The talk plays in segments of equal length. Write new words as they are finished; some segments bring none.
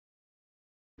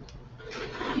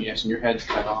Yes, and your head's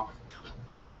cut off.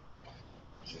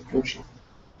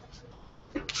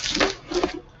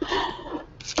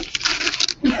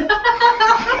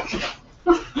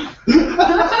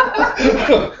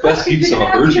 Best use of a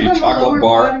Hershey chocolate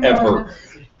bar ever.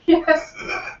 Yes,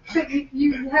 but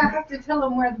you have to tell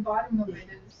them where the bottom of it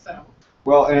is. So.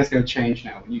 Well, and it's going to change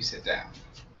now when you sit down.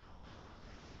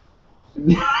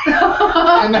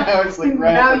 I know, it's like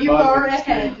right now at the you bottom. are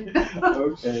ahead.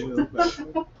 Okay.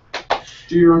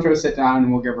 Do you want to sit down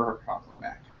and we'll give her chocolate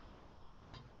back?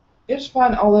 It's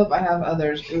fine, although I have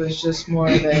others. It was just more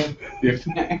of a...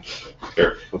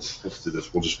 Here, let's do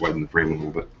this. We'll just widen the frame a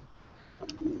little bit.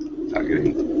 Without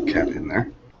getting the cat in there.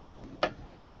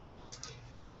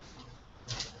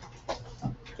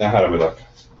 Now how do we look?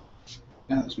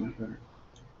 Yeah, that's much better.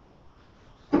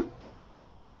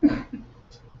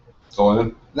 All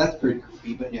in? That's pretty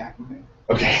creepy, but yeah,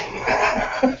 okay.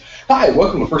 Hi,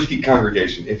 welcome to First Geek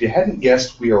Congregation. If you hadn't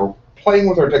guessed, we are playing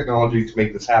with our technology to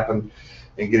make this happen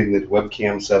and getting the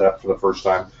webcam set up for the first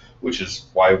time, which is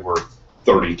why we're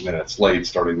 30 minutes late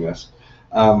starting this.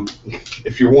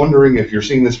 If you're wondering, if you're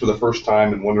seeing this for the first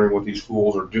time and wondering what these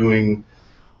fools are doing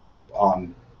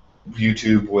on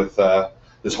YouTube with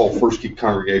this whole First Geek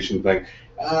Congregation thing,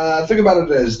 think about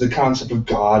it as the concept of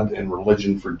God and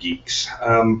religion for geeks.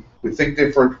 We think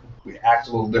different. We act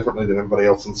a little differently than everybody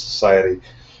else in society.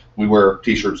 We wear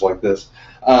T-shirts like this.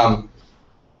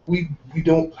 We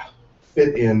don't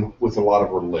fit in with a lot of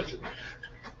religion.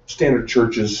 Standard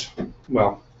churches,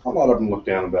 well, a lot of them look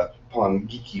down upon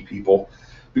geeky people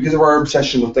because of our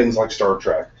obsession with things like Star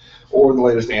Trek or the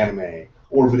latest anime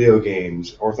or video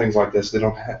games or things like this. They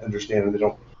don't understand and they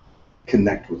don't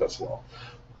connect with us well.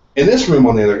 In this room,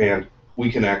 on the other hand, we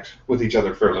connect with each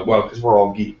other fairly well because we're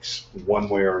all geeks, one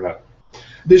way or another.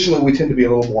 Additionally, we tend to be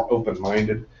a little more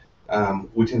open-minded.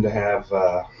 We tend to have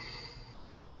a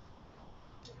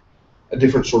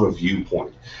different sort of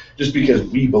viewpoint. Just because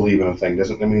we believe in a thing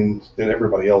doesn't mean that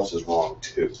everybody else is wrong,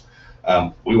 too.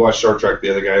 We watch Star Trek,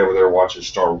 the other guy over there watches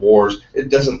Star Wars. It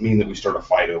doesn't mean that we start a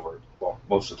fight over it. Well,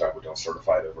 most of the time we don't start a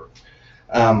fight over it.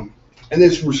 And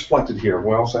it's reflected here.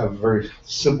 We also have a very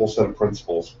simple set of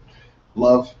principles.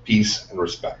 Love, peace, and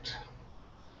respect.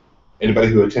 Anybody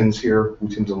who attends here, we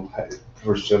tend to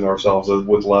present ourselves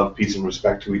with love, peace, and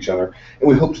respect to each other, and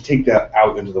we hope to take that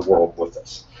out into the world with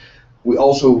us. We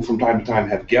also, from time to time,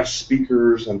 have guest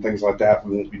speakers and things like that.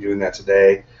 We won't be doing that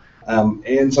today.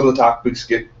 And some of the topics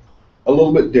get a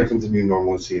little bit different than you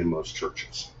normally see in most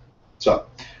churches. So,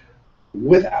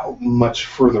 without much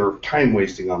further time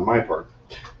wasting on my part,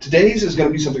 today's is going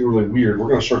to be something really weird. We're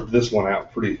going to start this one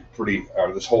out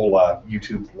this whole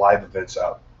YouTube live events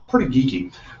out pretty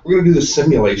geeky. We're going to do the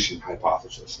simulation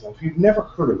hypothesis. Now, if you've never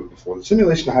heard of it before, the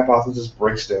simulation hypothesis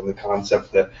breaks down the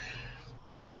concept that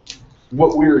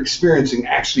what we're experiencing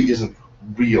actually isn't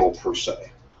real per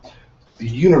se. The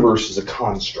universe is a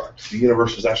construct. The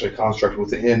universe is actually a construct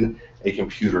within a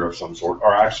computer of some sort,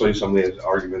 or actually some of the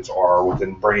arguments are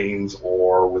within brains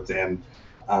or within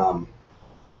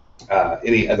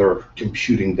any other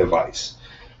computing device.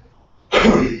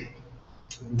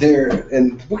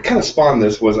 And what kind of spawned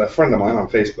this was a friend of mine on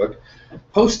Facebook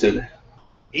posted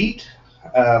 8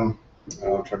 I'm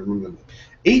trying to remember them,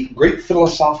 8 great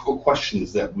philosophical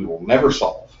questions that we will never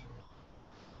solve.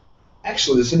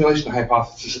 Actually, the simulation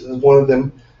hypothesis is one of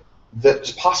them that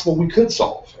it's possible we could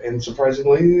solve. And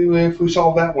surprisingly, if we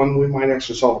solve that one, we might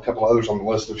actually solve a couple others on the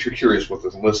list. If you're curious what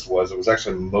this list was, it was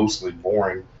actually mostly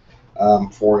boring.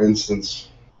 For instance,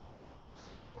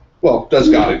 well, does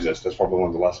God exist? That's probably one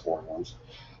of the less boring ones.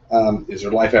 Is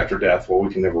there life after death? Well,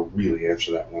 we can never really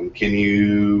answer that one. Can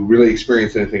you really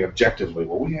experience anything objectively?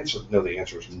 Well, the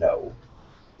answer is no.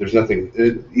 There's nothing.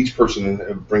 Each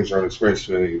person brings their own experience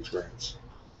to any experience.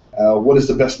 What is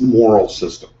the best moral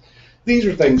system? These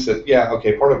are things that, yeah,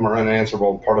 okay, part of them are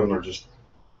unanswerable, and part of them are just,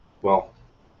 well,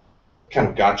 kind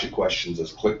of gotcha questions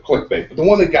as clickbait. But the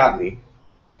one that got me,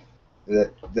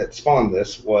 that spawned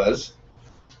this was,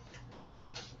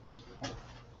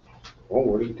 oh,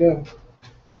 where did it go?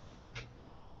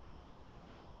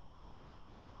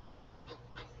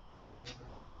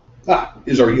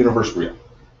 Is our universe real?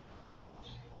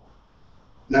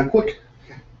 Now, quick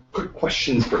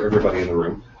questions for everybody in the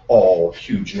room, all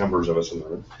huge numbers of us in the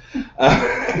room.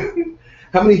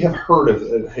 How many have heard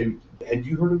of, had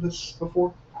you heard of this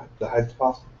before? The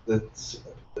hypothesis?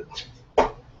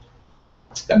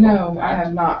 No, I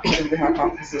have not heard of the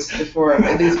hypothesis before,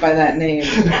 at least by that name.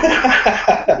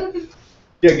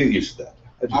 Yeah, get used to that.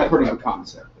 I've heard of the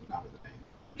concept, but not of the name.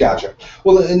 Gotcha.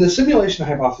 Well, in the simulation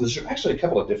hypothesis, there are actually a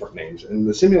couple of different names, and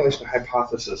the simulation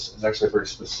hypothesis is actually a very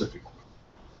specific one.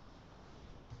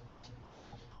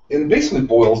 And it basically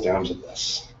boils down to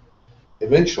this.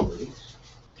 Eventually,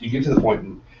 you get to the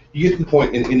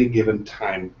point in any given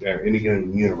time, any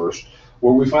given universe,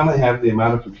 where we finally have the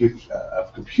amount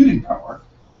of computing power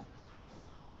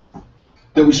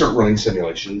that we start running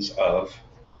simulations of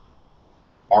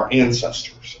our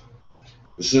ancestors.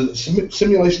 The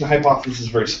simulation hypothesis is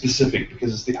very specific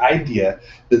because it's the idea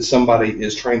that somebody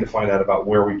is trying to find out about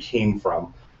where we came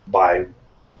from by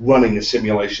running a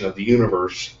simulation of the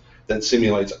universe that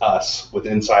simulates us with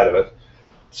inside of it,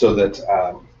 so that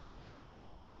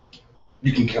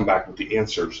you can come back with the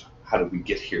answers. How did we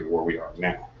get here where we are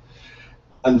now?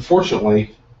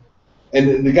 Unfortunately,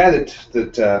 and the guy that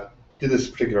did this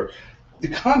particular, the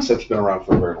concept's been around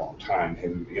for a very long time.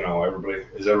 And, you know,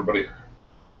 has everybody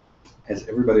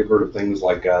heard of things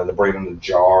like the brain in the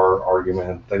jar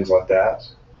argument, things like that?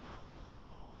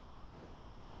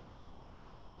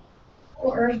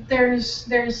 Or there's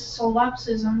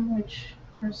solipsism,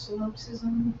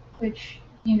 which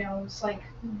you know is like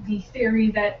the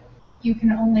theory that you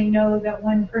can only know that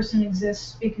one person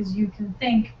exists because you can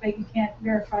think, but you can't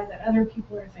verify that other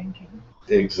people are thinking.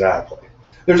 Exactly.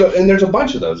 There's a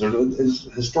bunch of those. There's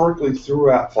historically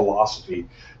throughout philosophy,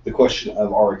 the question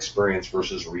of our experience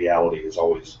versus reality has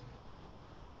always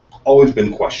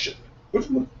been questioned,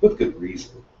 with good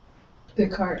reason.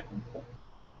 Descartes.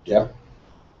 Yeah.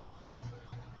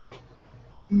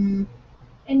 And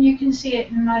you can see it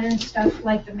in modern stuff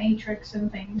like the Matrix and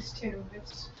things too.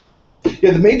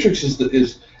 Yeah, the Matrix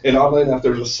is, and oddly enough,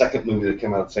 there's a second movie that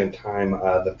came out at the same time,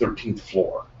 the 13th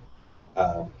Floor,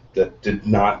 that did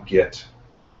not get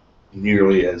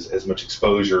nearly as much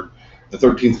exposure. The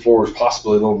 13th Floor is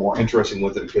possibly a little more interesting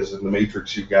with it because in the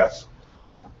Matrix you've got.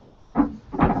 I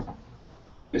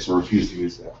guess I refuse to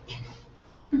use that.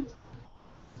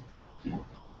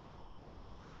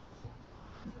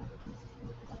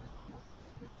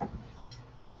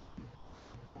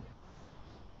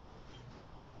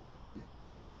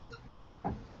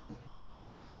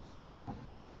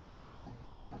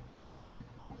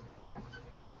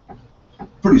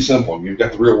 Pretty simple. You've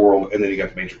got the real world, and then you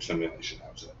got the Matrix simulation.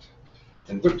 That was it.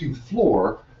 And 13th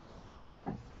Floor,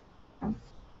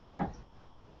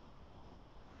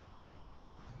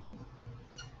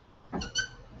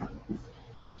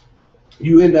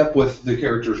 you end up with the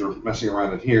characters are messing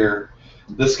around in here.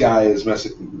 This guy is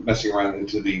messing around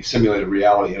into the simulated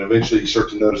reality, and eventually you start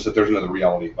to notice that there's another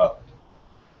reality above it.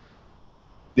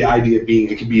 The idea being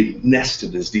it can be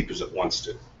nested as deep as it wants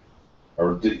to,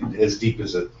 or as deep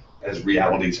as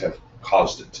realities have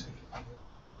caused it to.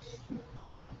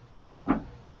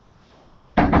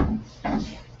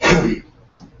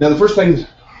 Now, the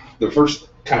first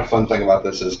kind of fun thing about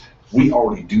this is we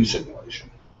already do simulation.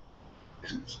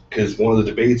 Because one of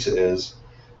the debates is,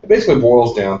 it basically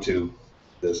boils down to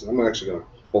this. And I'm actually going to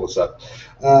pull this up.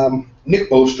 Nick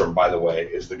Bostrom, by the way,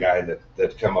 is the guy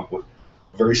that came up with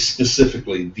very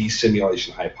specifically the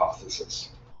simulation hypothesis.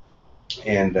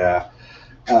 And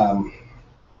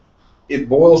it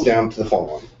boils down to the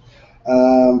following.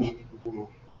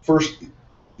 First,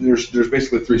 there's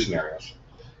basically three scenarios.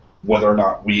 Whether or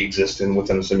not we exist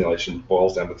within a simulation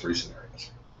boils down to three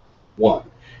scenarios. One,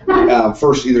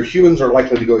 first, either humans are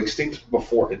likely to go extinct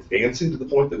before advancing to the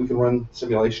point that we can run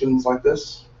simulations like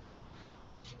this.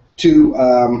 Two,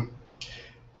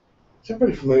 is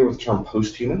everybody familiar with the term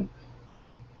post-human?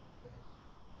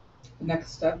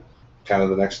 Next step. Kind of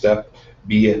the next step,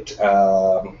 be it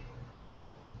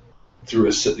through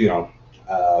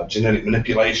a genetic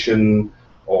manipulation,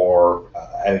 or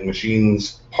adding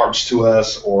machines parts to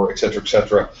us, or et cetera, et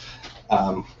cetera.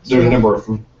 There's a number of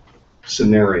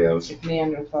scenarios. If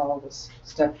Neanderthal was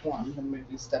step one, then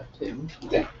maybe step two.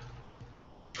 Yeah.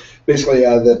 Basically,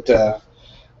 that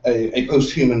a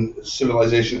post-human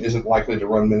civilization isn't likely to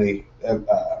run many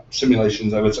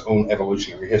simulations of its own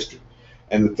evolutionary history.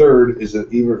 And the third is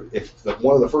that even if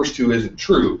one of the first two isn't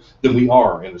true, then we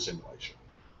are in a simulation.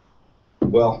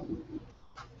 Well,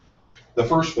 the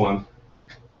first one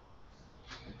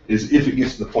is if it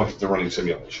gets to the point that they're running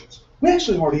simulations. We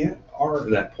actually already are at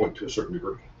that point to a certain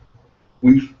degree.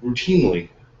 We routinely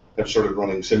have started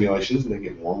running simulations, and they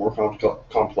get more and more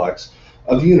complex,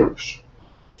 of the universe.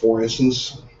 For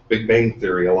instance, Big Bang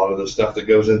Theory, a lot of the stuff that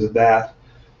goes into that,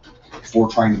 if we're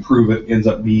trying to prove it, ends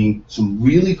up being some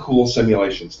really cool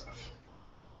simulation stuff.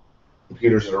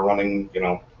 Computers that are running,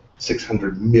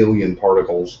 600 million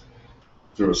particles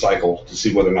through a cycle to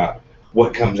see whether or not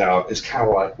what comes out is kind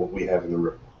of like what we have in the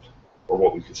real world, or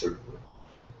what we consider the real world.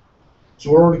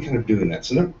 So we're already kind of doing that.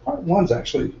 So part one's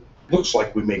actually looks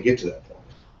like we may get to that point.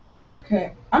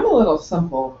 Okay, I'm a little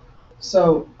simple.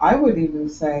 So I would even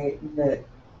say that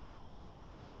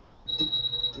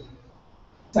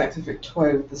scientific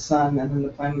toy with the sun and then the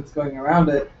planets going around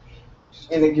it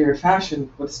in a gear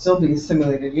fashion would still be a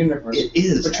simulated universe. It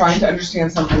is. We're trying to understand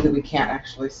something that we can't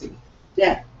actually see.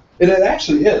 Yeah, and it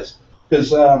actually is,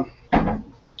 because all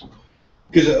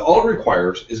it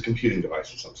requires is a computing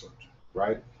device of some sort,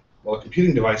 right? Well, a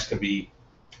computing device can be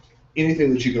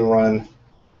anything that you can run.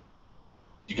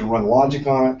 You can run logic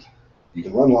on it. You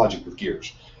can run logic with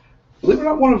gears. Believe it or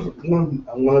not,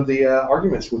 one of the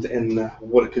arguments within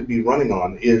what it could be running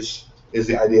on is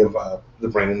the idea of the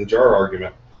brain in the jar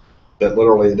argument. That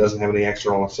literally it doesn't have any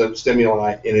external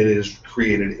stimuli, and it is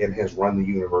created and has run the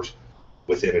universe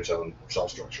within its own cell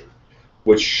structure.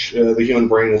 Which the human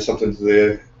brain is something to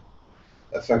the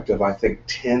effect of, I think,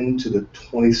 10 to the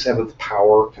 27th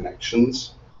power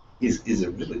connections is a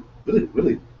really, really,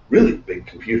 really, really big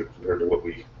computer compared to what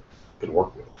we can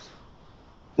work with.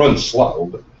 Runs slow,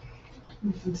 but...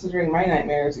 Considering my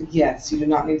nightmares, yes, you do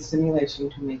not need stimulation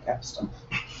to make up stuff.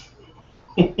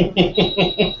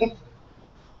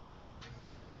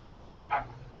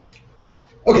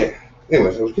 Okay,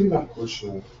 anyways, I was getting back to the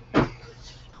question.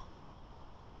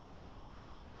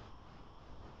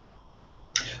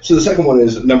 So the second one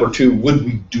is, number 2, would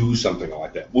we do something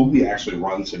like that? Would we actually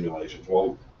run simulations?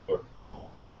 Well,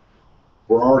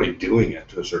 we're already doing it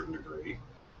to a certain degree. In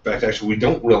fact, actually, we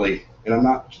don't really, and I'm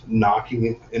not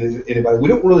knocking anybody, we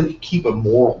don't really keep a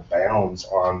moral bounds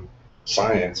on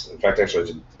science. In fact,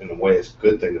 actually, in a way, it's a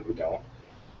good thing that we don't.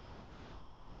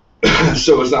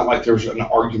 So it's not like there's an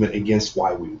argument against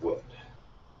why we would.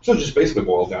 So it just basically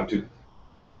boils down to,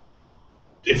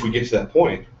 if we get to that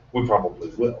point, we probably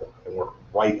will. And we're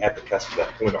right at the cusp of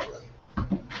that point already.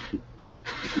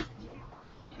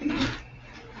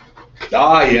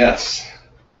 Ah, yes.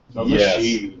 The Yes.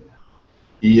 machine.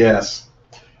 Yes.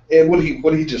 And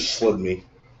what he just slid me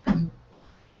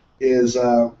is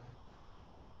it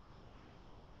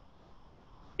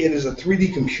is a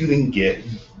 3D computing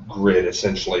grid,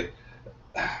 essentially.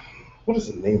 What is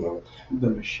the name of it? The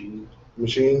machine.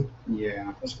 Machine?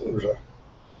 Yeah. It's a more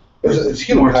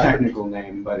human technical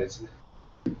name, but it's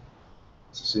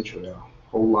essentially a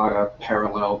whole lot of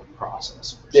parallel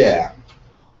processors. Yeah.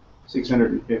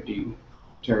 650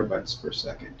 terabytes per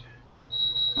second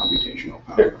computational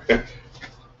power.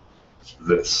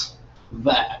 This.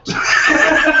 That.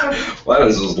 Well, that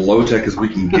is as low tech as we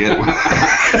can get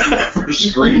for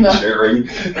screen sharing.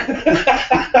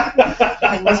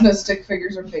 There was no stick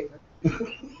figures or paper.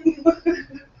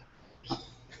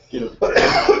 Get a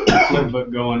flip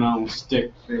book going on with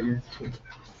stick figure.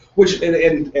 Which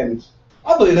and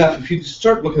oddly enough, if you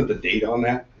start looking at the data on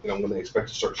that, when they expect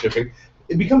to start shipping,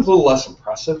 it becomes a little less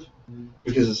impressive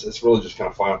because it's really just kind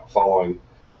of following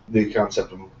the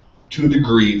concept of, to a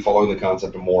degree, following the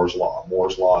concept of Moore's law.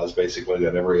 Moore's law is basically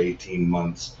that every 18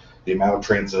 months, the amount of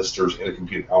transistors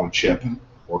in on a chip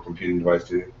or computing device,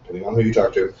 depending on who you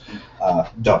talk to,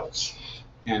 doubles.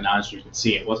 And as you can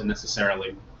see, it wasn't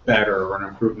necessarily better or an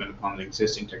improvement upon the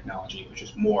existing technology. It was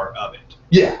just more of it.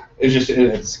 Yeah,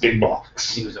 it's big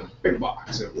blocks. It was a big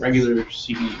box of regular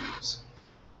CPUs.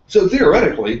 So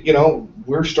theoretically,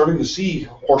 we're starting to see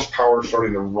horsepower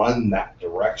starting to run that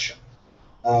direction.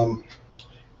 I'm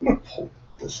going to pull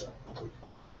this up.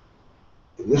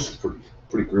 And this is pretty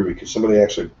groovy because somebody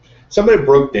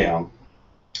broke down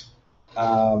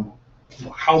how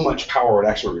much power it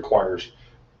actually requires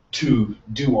to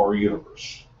do our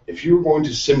universe. If you were going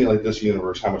to simulate this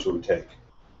universe, how much would it take?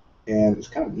 And it's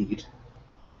kind of neat.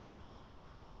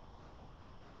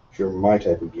 If you're my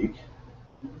type of geek.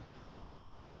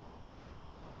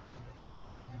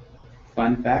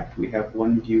 Fun fact, we have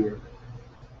one viewer.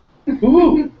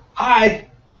 Ooh, hi.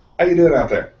 How you doing out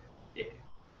there? Yeah.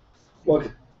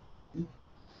 Welcome.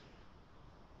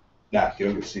 Nah, you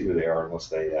don't get to see who they are unless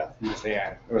they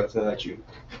let you.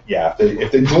 Yeah,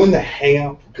 if they join the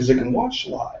Hangout, because they can watch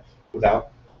live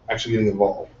without actually getting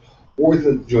involved, or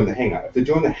they join the Hangout. If they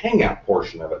join the Hangout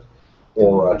portion of it,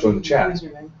 or join the chat,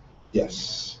 Username.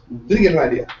 yes, then you get an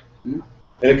idea. And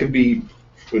it could be,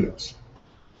 who knows.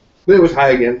 But anyways, hi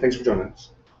again, thanks for joining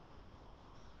us.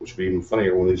 Which would be even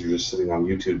funnier when these are just sitting on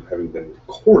YouTube having been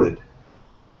recorded,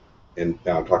 and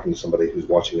now I'm talking to somebody who's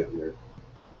watching it and they're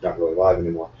not really live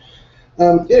anymore.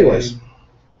 Anyways.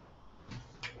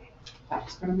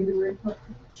 That's going to be the weird part.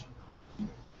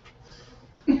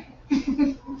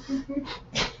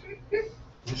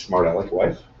 Smart aleck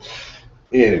wife.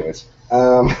 Anyways.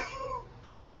 So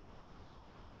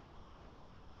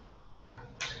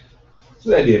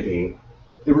the idea being,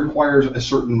 it requires a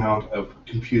certain amount of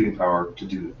computing power to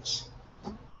do this.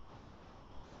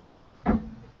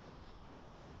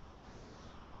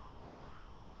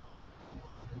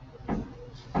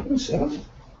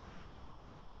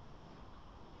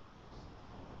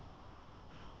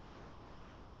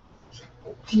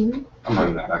 Really? I'm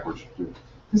writing that backwards.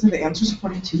 Those are the answers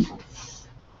 42.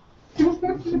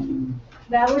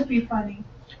 That would be funny.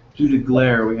 Due to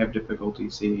glare, we have difficulty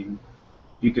seeing.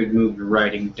 You could move your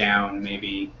writing down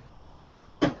maybe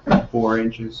 4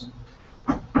 inches.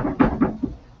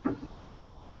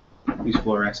 These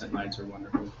fluorescent lights are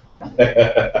wonderful.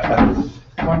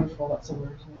 Wonderful, that's a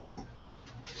word.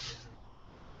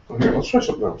 Here, let's try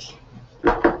something else.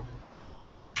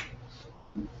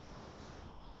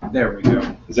 There we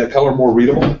go. Is that color more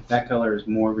readable? That color is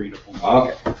more readable.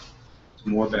 Okay. It's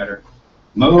more better.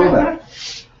 More better.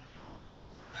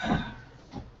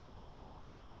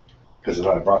 Because if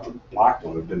I brought the black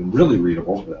one, it would have been really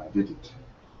readable, but I didn't.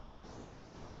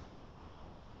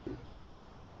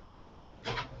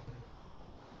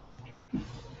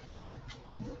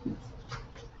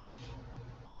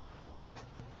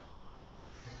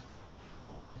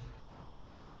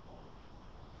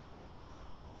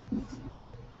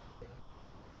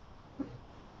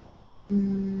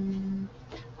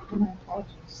 My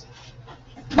apologies.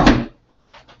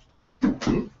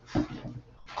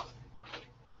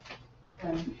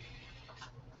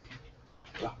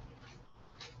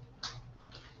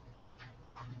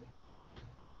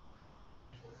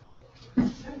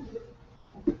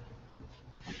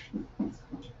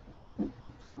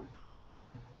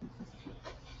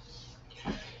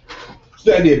 So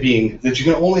the idea being that you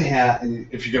can only have,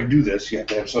 if you're going to do this, you have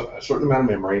to have a certain amount of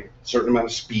memory, a certain amount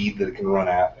of speed that it can run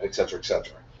at, et cetera, et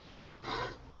cetera.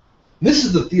 This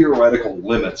is the theoretical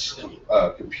limits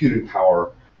of computing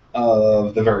power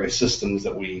of the various systems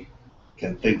that we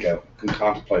can think of, can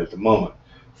contemplate at the moment.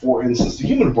 For instance, the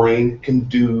human brain can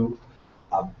do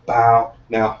about,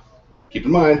 now keep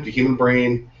in mind, the human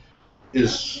brain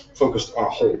is focused on a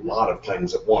whole lot of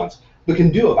things at once, but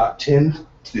can do about 10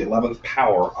 to the 11th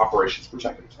power operations per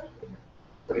second.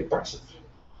 Pretty impressive.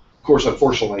 Of course,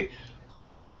 unfortunately,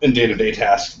 in day-to-day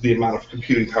tasks, the amount of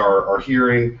computing power, our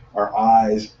hearing, our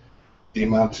eyes, the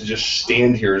amount to just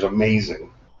stand here is amazing.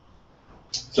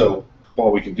 So while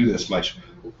we can do this much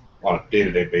on a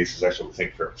day-to-day basis, actually we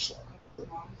think fairly slow.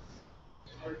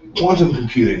 Quantum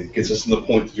computing gets us to the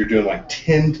point that you're doing like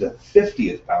 10 to the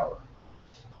 50th power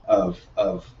of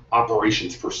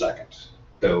operations per second.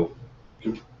 So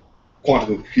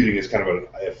quantum computing is kind of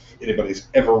if anybody's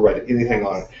ever read anything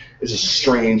on it, it's a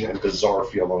strange and bizarre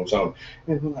field on its own.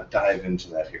 And we'll not dive into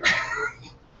that here.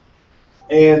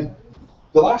 And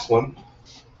the last one,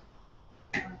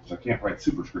 I can't write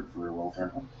superscript very well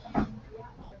apparently,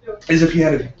 is if you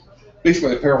had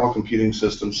basically a parallel computing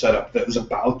system set up that was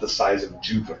about the size of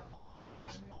Jupiter.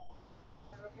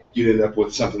 You'd end up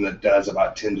with something that does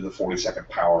about 10 to the 42nd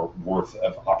power worth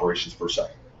of operations per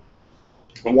second.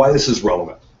 And why this is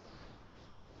relevant.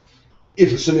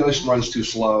 If a simulation runs too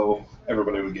slow,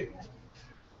 everybody would get,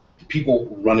 people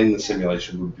running the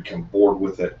simulation would become bored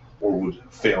with it or would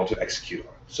fail to execute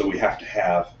on it. So we have to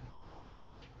have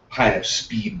high enough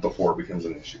speed before it becomes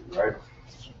an issue, right?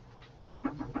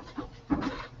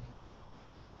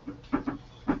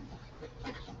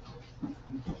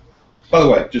 By the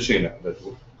way, just so you know,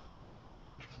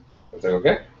 everything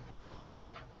okay?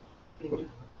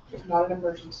 Not an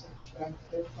emergency.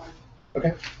 They're fine.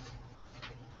 Okay.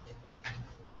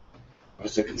 Why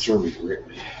does that concern me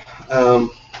greatly? So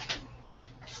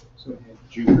we had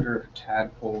Jupiter, a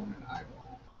tadpole, and an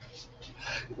eyeball.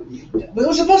 it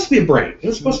was supposed to be a brain. It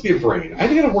was supposed to be a brain.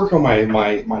 I got to work on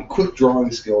my quick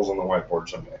drawing skills on the whiteboard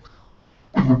someday.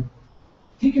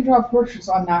 He can draw portraits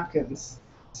on napkins,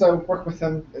 so work with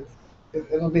him.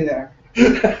 It'll be there. I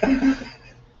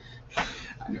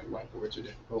know whiteboards are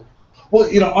difficult.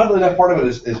 Well, you know, oddly enough, part of it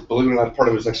is believe it or not, part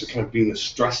of it is actually kind of being the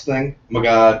stress thing. Oh my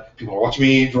God, people are watching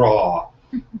me draw.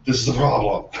 This is the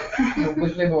problem.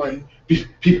 Wiggly board.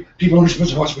 People are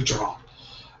supposed to watch me draw.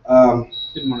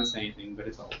 Didn't want to say anything, but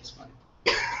it's always fun.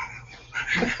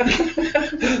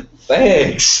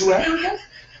 Thanks.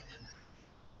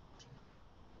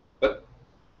 But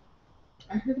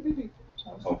I heard a baby.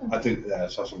 oh, I think I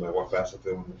saw somebody walk past up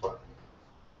there in the front.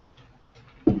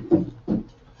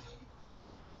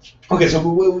 Okay, so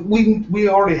we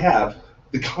already have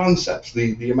the concepts,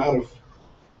 the amount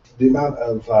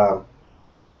of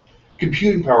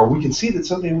computing power. We can see that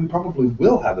someday we probably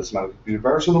will have this amount of computing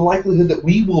power, so the likelihood that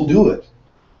we will do it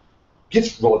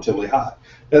gets relatively high.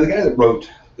 Now, the guy that wrote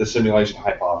the simulation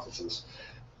hypothesis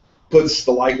puts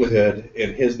the likelihood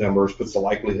in his numbers, puts the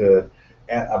likelihood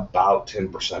at about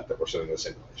 10% that we're sitting in a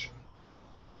simulation.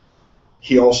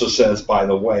 He also says, by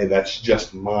the way, that's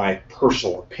just my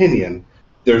personal opinion.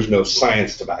 There's no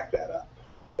science to back that up.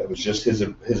 That was just his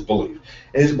belief.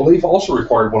 And his belief also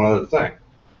required one other thing.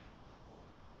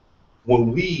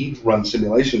 When we run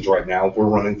simulations right now, we're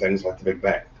running things like the Big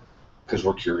Bang because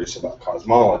we're curious about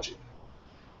cosmology.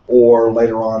 Or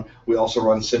later on, we also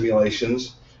run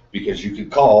simulations because you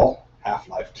could call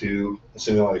Half-Life 2 a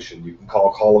simulation. You can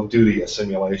call Call of Duty a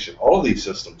simulation. All of these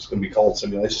systems can be called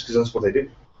simulations because that's what they do.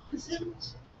 The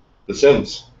Sims. The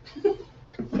Sims.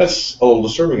 That's a little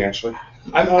disturbing, actually.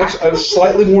 I'm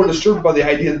slightly more disturbed by the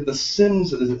idea that The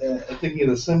Sims is thinking of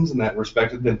The Sims in that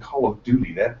respect than Call of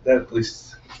Duty. That at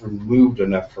least removed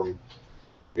enough from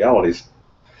realities.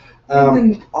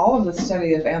 Then all of the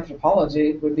study of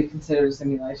anthropology would be considered a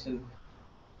simulation.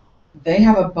 They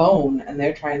have a bone, and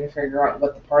they're trying to figure out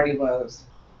what the party was.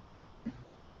 I'm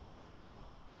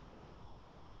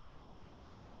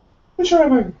not sure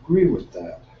if I agree with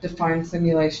that. Define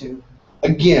simulation.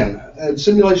 Again,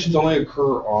 simulations only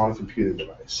occur on a computer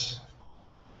device.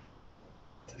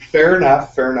 Fair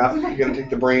enough. You're going to take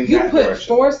the brain You that put direction.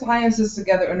 4 scientists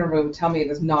together in a room, tell me it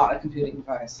is not a computing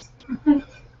device.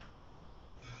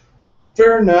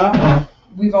 Fair enough.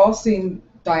 We've all seen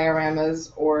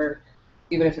dioramas, or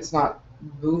even if it's not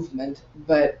movement,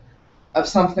 but of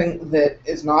something that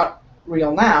is not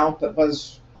real now, but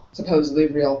was supposedly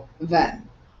real then.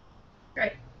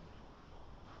 Right.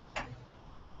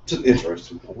 It's an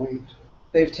interesting point.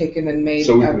 They've taken and made...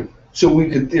 So we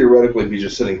could theoretically be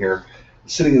just sitting here,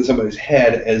 sitting in somebody's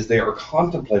head as they are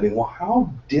contemplating, well, how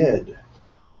did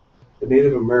the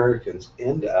Native Americans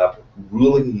end up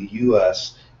ruling the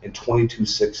U.S. in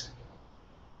 2260?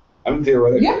 I mean,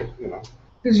 theoretically, Yeah. you know.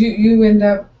 Because you end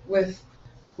up with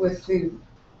the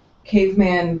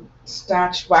caveman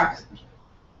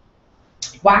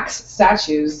wax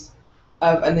statues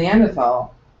of a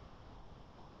Neanderthal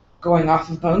going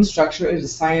off of bone structure. It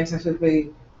is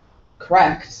scientifically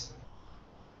correct,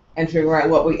 and figuring out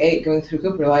what we ate going through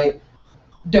Cooperlight.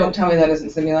 Don't tell me that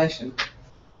isn't simulation.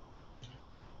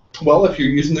 Well, if you're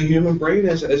using the human brain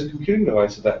as a computing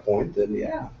device at that point, then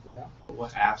yeah.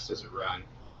 What apps does it run?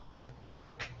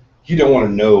 You don't want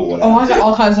to know what. Oh, I got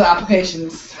all kinds of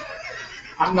applications.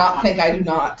 I do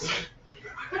not.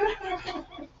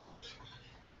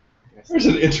 There's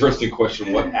an interesting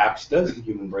question. What apps does the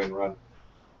human brain run?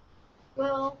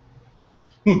 Well,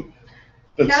 That's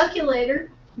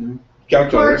calculator. calculator.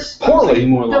 Of course. I was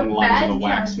thinking Poorly. more along the The lines of bad a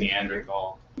wax kind.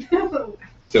 Neanderthal.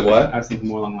 Say what? I was thinking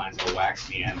more along the lines of a wax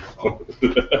Neanderthal. What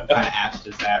kind of apps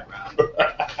does that run?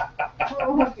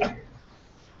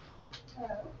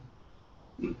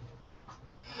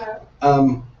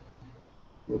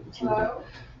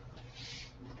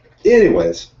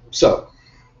 Anyways, so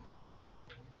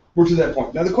we're to that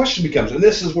point. Now the question becomes, and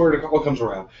this is where it all comes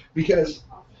around, because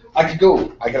I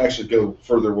could actually go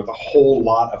further with a whole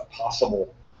lot of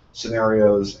possible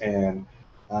scenarios and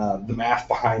the math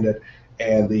behind it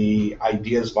and the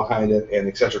ideas behind it and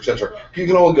et cetera, et cetera. You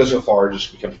can only go so far; it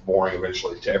just becomes boring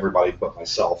eventually to everybody but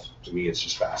myself. To me, it's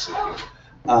just fascinating.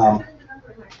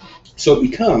 So it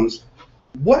becomes,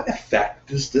 what effect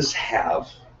does this have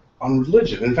on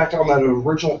religion? In fact, on that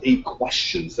original 8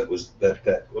 questions that was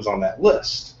on that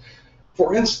list.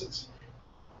 For instance,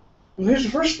 well, here's the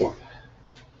first one.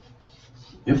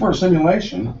 If we're a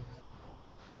simulation,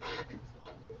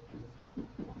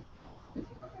 it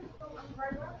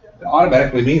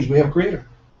automatically means we have a creator.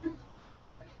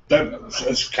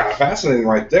 That's kind of fascinating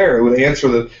right there. It would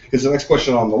answer because the next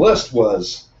question on the list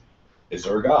was, is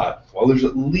there a God? Well, there's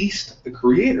at least a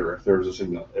creator if it was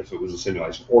a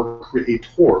simulation, or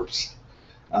creators.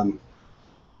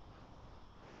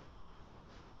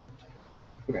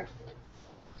 Okay.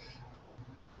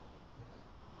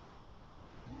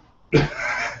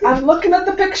 I'm looking at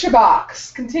the picture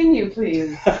box. Continue,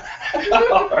 please.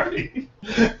 All right.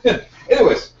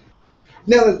 Anyways,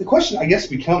 now the question I guess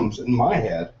becomes in my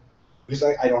head, because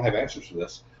I don't have answers to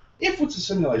this, if it's a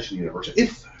simulation universe,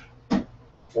 if,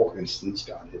 for instance,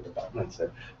 God hit the button and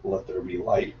said, let there be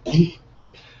light,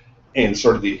 and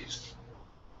started the...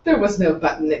 There was no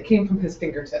button. It came from his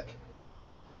fingertip.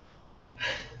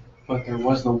 But there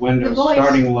was the Windows The voice.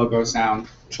 starting logo sound.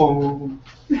 Boom.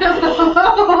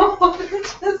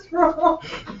 It's just wrong.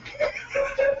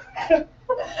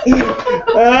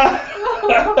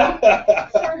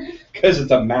 Because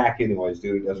it's a Mac anyways,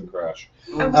 dude. It doesn't crash.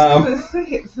 I was going to say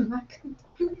it's a Mac.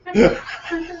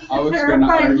 I was going to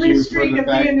Terrifying blue argue for streak the at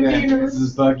the fact end of the that universe. it's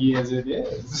as buggy as it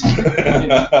is.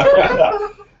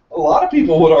 A lot of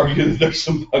people would argue that there's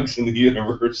some bugs in the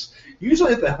universe,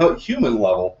 usually at the human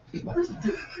level.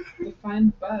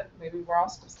 Define bug. Maybe we're all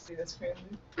supposed to see this crazy.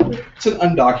 It's an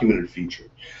undocumented feature.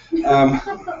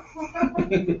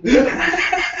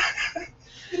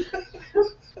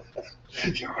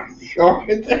 You're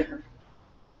right there.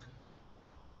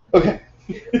 Okay.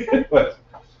 But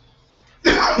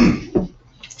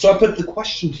So I put the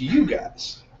question to you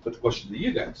guys. It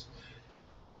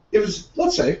was,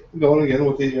 let's say, going again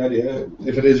with the idea,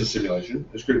 if it is a simulation,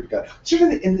 it's created by God.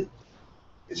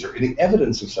 Is there any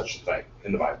evidence of such a thing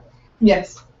in the Bible?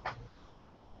 Yes.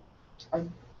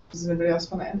 Does anybody else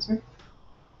want to answer?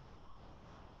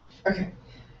 Okay.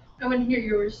 I want to hear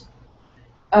yours.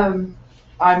 I'm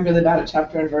really bad at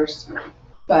chapter and verse,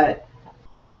 but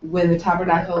when the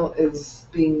tabernacle is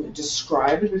being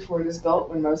described before it is built,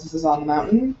 when Moses is on the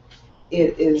mountain,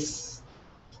 it is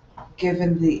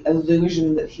given the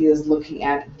illusion that he is looking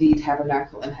at the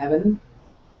tabernacle in heaven,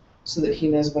 so that he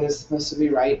knows what is supposed to be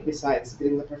right besides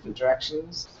getting the perfect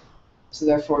directions. So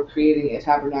therefore creating a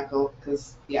tabernacle,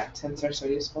 because tents are so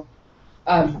useful,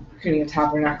 creating a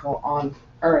tabernacle on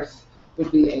earth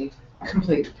would be a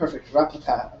complete perfect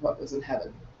replica of what was in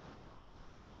heaven.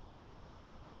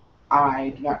 I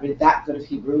do not read that good of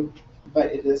Hebrew, but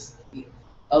it is the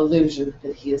illusion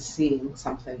that he is seeing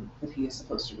something that he is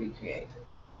supposed to recreate.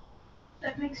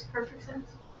 That makes perfect sense.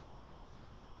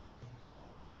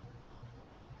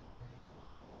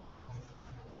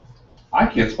 I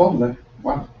can't spell that.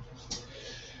 Wow.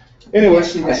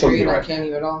 Anyways, See I that still green, get it I right. can't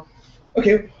you at all.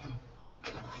 Okay.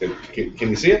 Can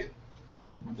you see it?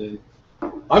 The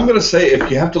I'm going to say if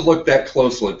you have to look that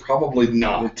closely, probably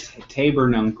not.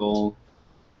 tabernacle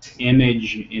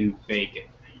image in bacon.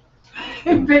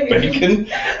 Bacon?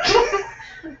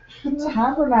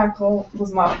 Tabernacle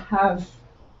does not have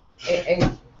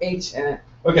a H in it.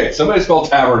 Okay, somebody spell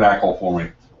tabernacle for me.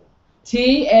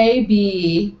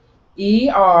 Tabernacle.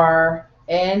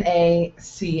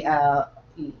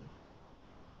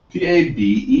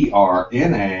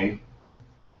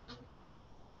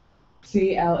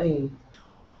 Taberna.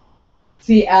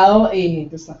 CLE.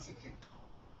 Dyslexic.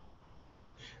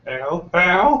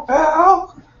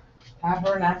 Ow.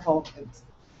 Tabernacle. It's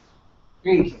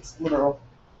Greek. It's literal.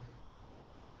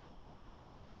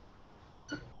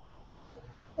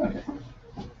 Okay.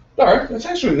 All right, that's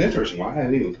actually an interesting one. I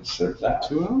hadn't even considered that.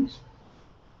 2 O's?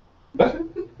 But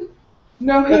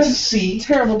No, he that's a has C.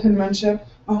 terrible penmanship.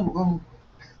 Oh.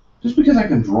 Just because I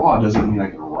can draw doesn't mean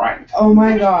I can write. Oh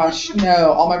my gosh,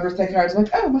 no. All my birthday cards are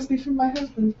like, oh, it must be from my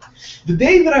husband. The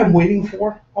day that I'm waiting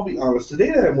for, I'll be honest, the day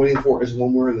that I'm waiting for is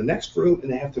when we're in the next room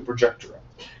and they have the projector up.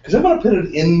 Because I'm going to put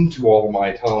it into all of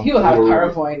my He will have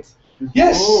PowerPoint.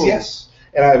 Yes, Oh. yes.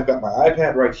 And I've got my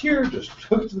iPad right here, just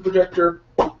hooked to the projector.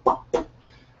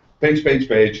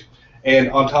 Page. And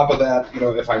on top of that,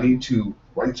 if I need to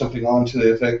write something onto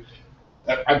the thing,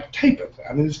 I type it.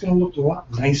 I mean, it's going to look a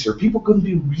lot nicer. People can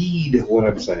read what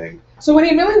I'm saying. So what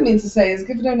he really means to say is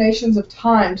give donations of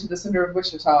time to the Center of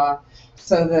Wichita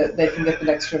so that they can get the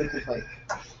next room complete.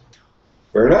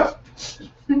 Fair enough.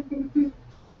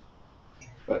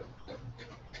 But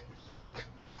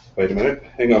wait a minute.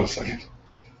 Hang on a second.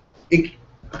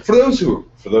 For those who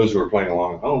are playing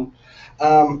along at home,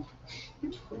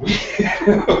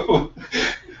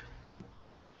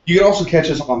 you can also catch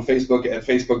us on Facebook at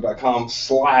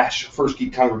facebook.com/First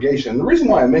Geek Congregation. The reason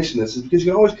why I mention this is because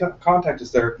you can always contact us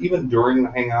there, even during the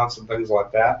Hangouts and things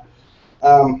like that.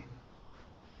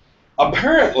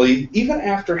 Apparently, even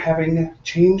after having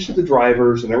changed the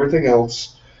drivers and everything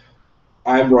else,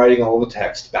 I'm writing all the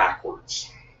text backwards.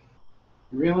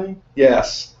 Really?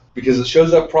 Yes, because it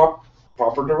shows up proper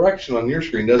direction on your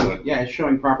screen, doesn't it? Yeah, it's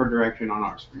showing proper direction on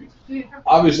our screen.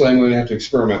 Obviously, I'm going to have to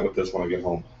experiment with this when I get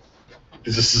home,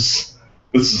 because this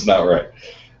is not right.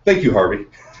 Thank you, Harvey.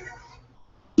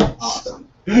 Awesome.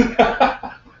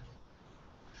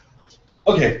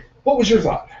 Okay, what was your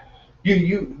thought?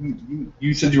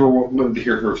 You said you wanted to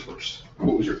hear hers first.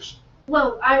 What was yours?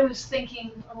 Well, I was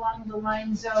thinking along the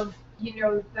lines of,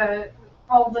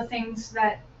 all the things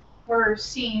that were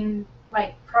seen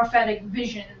like prophetic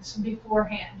visions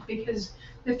beforehand, because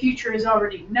the future is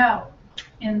already known.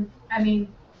 And I mean,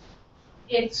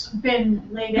 it's been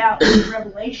laid out in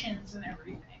Revelations and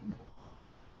everything.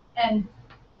 And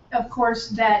of course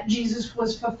that Jesus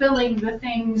was fulfilling the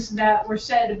things that were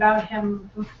said about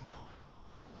him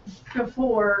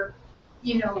before,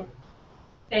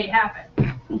 they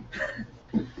happened.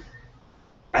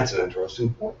 That's an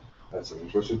interesting point.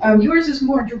 Yours is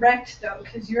more direct though,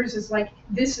 because yours is like,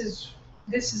 this is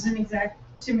an exact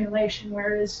simulation,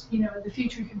 whereas, the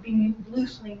future could be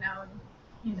loosely known,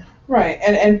 Right,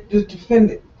 and to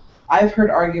defend it, I've heard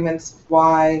arguments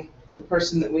why the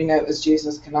person that we know as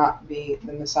Jesus cannot be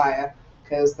the Messiah,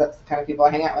 because that's the kind of people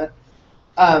I hang out with,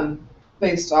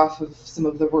 based off of some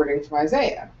of the wording from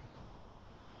Isaiah.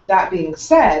 That being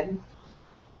said,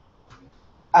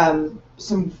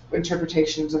 some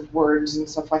interpretations of words and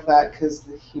stuff like that, because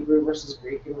the Hebrew versus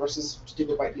Greek and versus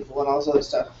stupid white people and all this other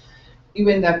stuff, you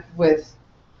end up with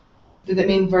Did it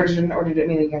mean virgin or did it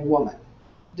mean a young woman?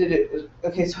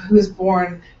 Okay, so who was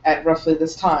born at roughly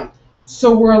this time?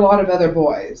 So were a lot of other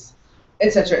boys,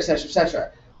 etc., etc.,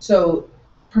 etc. So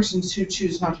persons who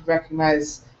choose not to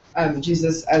recognize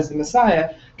Jesus as the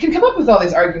Messiah can come up with all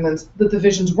these arguments that the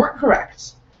visions weren't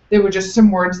correct. They were just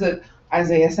some words that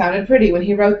Isaiah sounded pretty when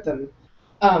he wrote them,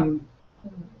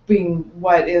 being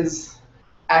what is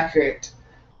accurate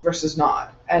versus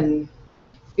not. And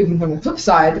even from the flip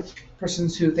side,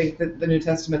 persons who think that the New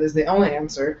Testament is the only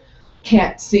answer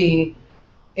can't see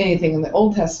anything in the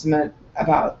Old Testament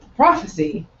about the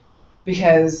prophecy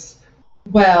because,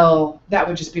 well, that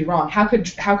would just be wrong. How could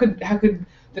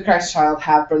the Christ child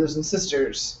have brothers and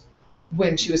sisters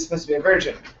when she was supposed to be a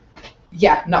virgin?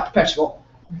 Yeah, not perpetual,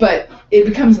 but it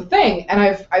becomes a thing. And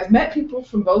I've met people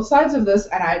from both sides of this,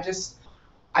 and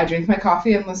I drink my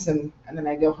coffee and listen, and then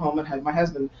I go home and hug my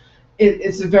husband.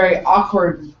 It's a very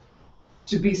awkward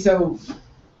to be so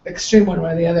extreme one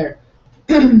way or the other.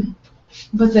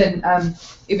 But then,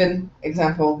 even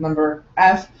example number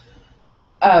F,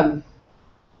 in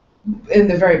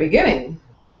the very beginning,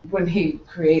 when he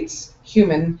creates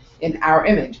human in our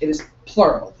image, it is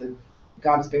plural.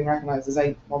 God is being recognized as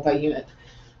a multi-unit.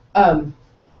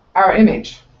 Our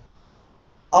image.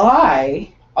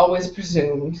 I always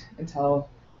presumed, until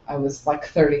I was like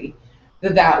 30,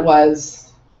 that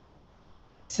was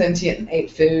sentient and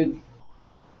ate food,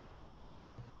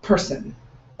 person,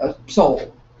 a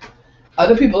soul.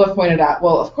 Other people have pointed out,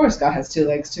 well, of course God has 2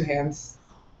 legs, 2 hands,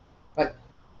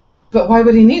 but why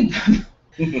would he need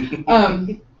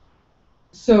them?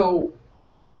 So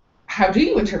how do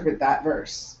you interpret that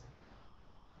verse?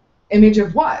 Image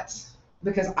of what?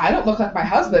 Because I don't look like my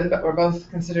husband, but we're both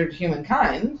considered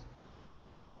humankind.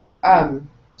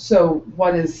 So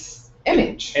what is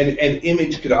image? And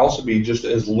image could also be just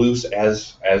as loose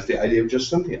as the idea of just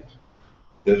sentient.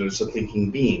 That it's a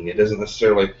thinking being. It doesn't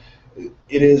necessarily.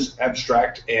 It is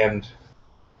abstract and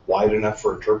wide enough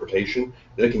for interpretation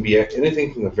that it can be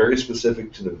anything from the very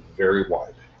specific to the very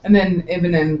wide. And then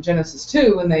even in Genesis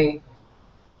 2, when they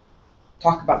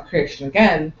talk about creation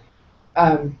again,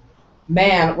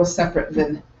 man was separate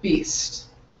than beast.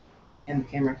 And the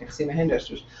camera can see my hand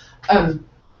gestures.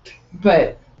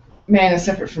 But man is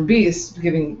separate from beast,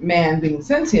 giving man being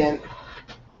sentient.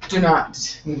 Do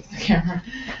not move the camera.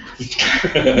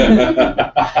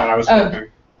 I was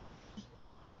wondering.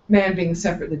 Man being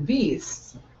separate than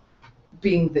beast,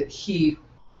 being that he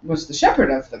was the shepherd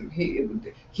of them.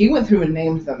 He went through and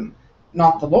named them,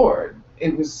 not the Lord.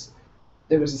 There was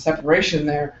a separation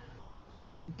there.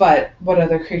 But what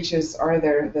other creatures are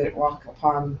there that walk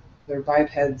upon their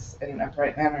bipeds in an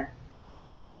upright manner?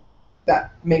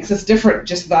 That makes us different,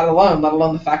 just that alone, let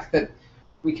alone the fact that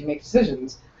we can make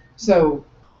decisions. So,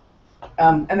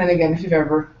 and then again, if you've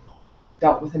ever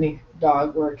dealt with any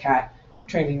dog or a cat,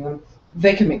 training them,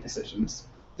 they can make decisions.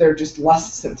 They're just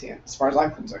less sentient, as far as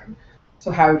I'm concerned. So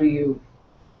how do you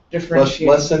differentiate?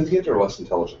 Less sentient or less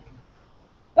intelligent?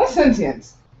 Less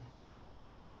sentient.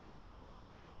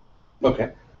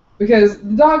 Okay. Because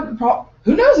the dog,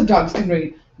 who knows if dogs can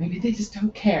read? Maybe they just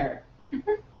don't care.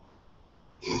 The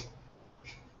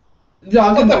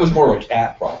dog. I thought that was more of a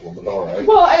cat problem, but all right.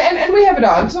 Well, and we have a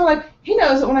dog, so like he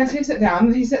knows that when I say sit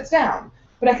down, he sits down.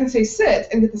 But I can say sit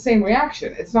and get the same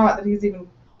reaction. It's not that he's even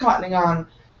cottoning on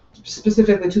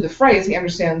specifically to the phrase. He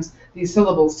understands these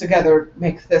syllables together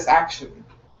make this action,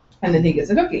 and then he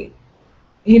gets a cookie.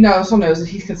 He also knows that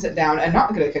he can sit down and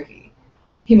not get a cookie.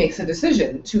 He makes a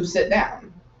decision to sit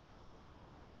down.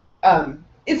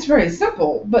 It's very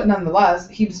simple, but nonetheless,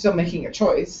 he's still making a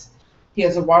choice. He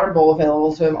has a water bowl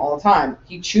available to him all the time.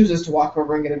 He chooses to walk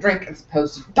over and get a drink as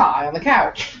opposed to die on the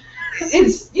couch.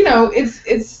 It's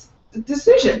a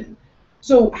decision.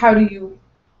 So how do you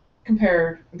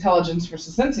compare intelligence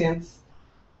versus sentience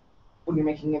when you're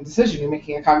making a decision? You're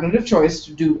making a cognitive choice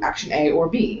to do action A or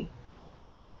B.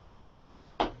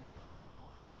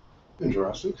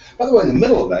 Interesting. By the way, in the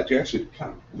middle of that, you actually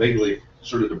kind of vaguely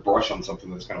started to brush on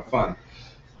something that's kind of fun.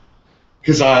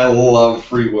 Because I love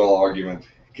free will argument.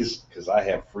 Because I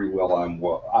have free will, I'm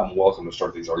welcome to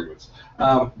start these arguments.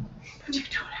 But you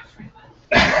don't have free will.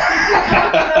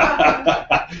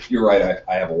 You're right,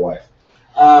 I have a wife.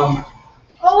 Oh,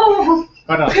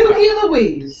 Cookie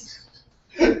Louise.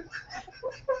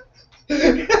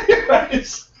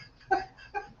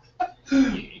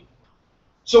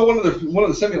 So one of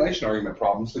the simulation argument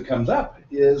problems that comes up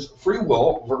is free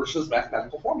will versus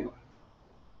mathematical formula.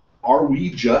 Are we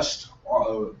just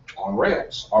on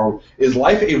rails? Is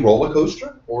life a roller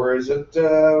coaster, or is it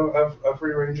a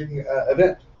free-ranging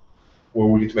event where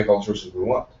we get to make all the choices we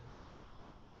want?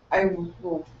 I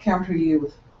will counter you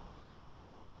with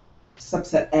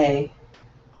subset A,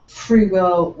 free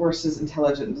will versus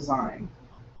intelligent design.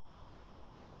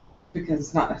 Because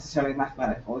it's not necessarily a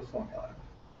mathematical formula.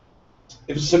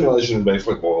 If a simulation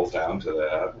basically boils down to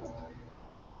that,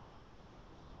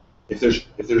 if there's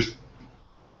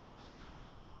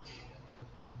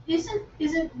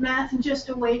Isn't math just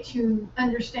a way to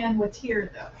understand what's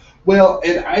here, though? well,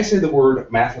 and I say the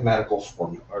word mathematical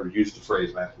formula, or use the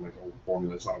phrase mathematical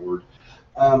formula, it's not a word.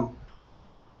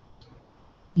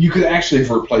 You could actually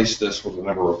replace this with a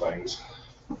number of things.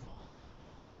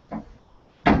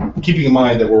 Keeping in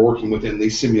mind that we're working within the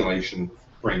simulation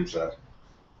frame set.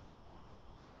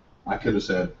 I could have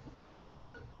said,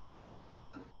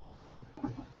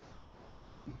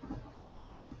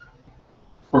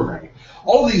 programming.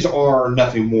 All of these are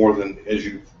nothing more than, as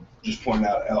you just pointed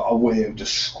out, a way of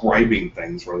describing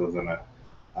things rather than a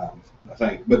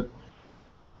thing. But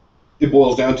it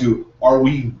boils down to, are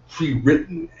we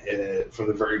pre-written from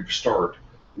the very start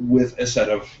with a set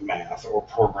of math or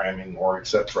programming or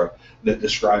etc. that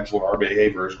describes what our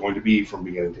behavior is going to be from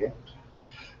beginning to end?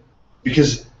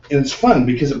 Because, and it's fun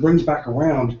because it brings back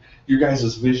around your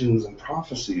guys' visions and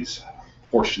prophecies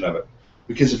portion of it.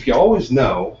 Because if you always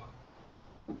know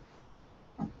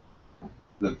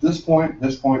that this point, and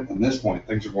this point,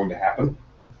 things are going to happen,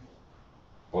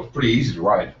 well, it's pretty easy to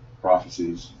write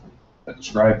prophecies that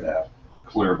describe that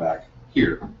clear back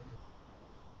here.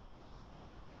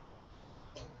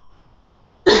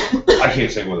 I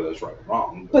can't say whether that's right or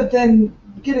wrong. But then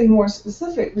getting more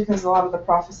specific, because a lot of the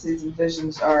prophecies and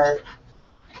visions are,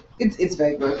 it's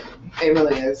vague, but it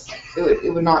really is.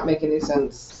 It would not make any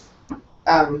sense.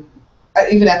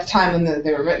 Even at the time when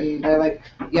they were written, they're like,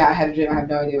 yeah, I had a dream, I have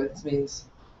no idea what this means.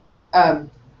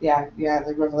 Yeah,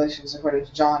 like Revelations according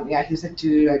to John. Yeah, he's like,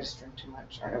 dude, I just drink too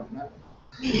much, I don't know.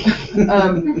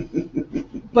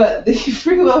 But the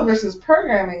free will versus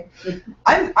programming,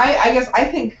 I guess I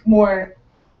think more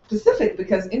specific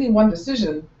because any one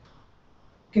decision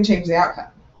can change the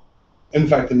outcome. In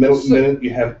fact, the minute you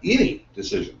have any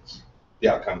decisions, the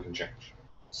outcome can change.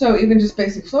 So even just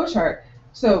basic flowchart.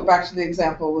 So back to the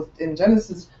example in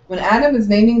Genesis, when Adam is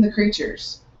naming the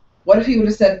creatures, what if he would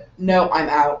have said, no, I'm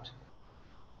out,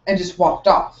 and just walked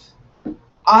off?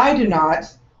 I do not,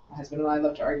 my husband and I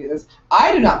love to argue this,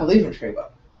 I do not believe in free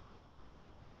will.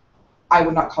 I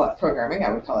would not call it programming,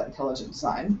 I would call it intelligent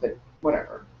design, but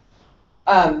whatever.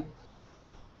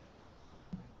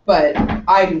 But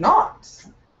I do not,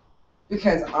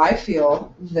 because I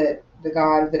feel that the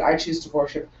God that I choose to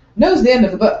worship knows the end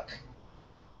of the book.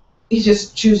 He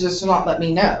just chooses to not let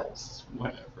me know.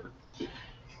 Whatever.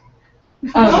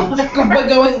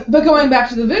 But going back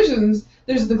to the visions,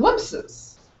 there's the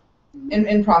glimpses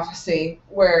in prophecy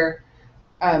where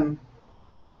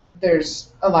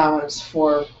there's allowance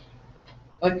for,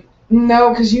 like, no,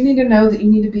 because you need to know that you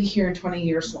need to be here in 20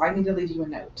 years, so I need to leave you a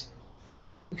note.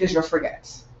 Because you'll forget.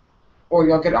 Or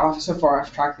you'll get off so far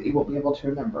off track that you won't be able to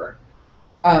remember.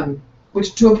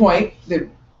 Which, to a point, that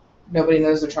nobody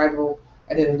knows their tribal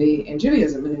identity in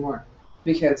Judaism anymore.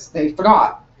 Because they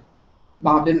forgot.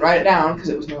 Bob didn't write it down because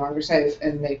it was no longer safe,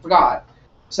 and they forgot.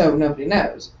 So nobody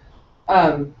knows.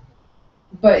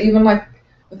 But even like,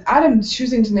 with Adam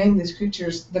choosing to name these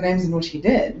creatures the names in which he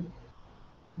did,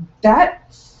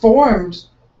 that formed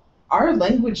our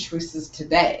language choices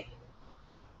today.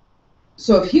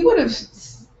 So if he would have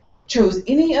chose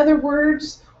any other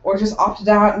words or just opted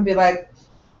out and be like,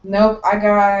 nope, I'm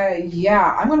going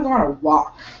to go on a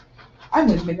walk. I'm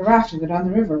going to make a raft and go down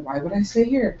the river. Why would I stay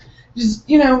here? Just,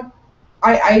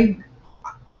 I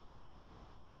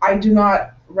do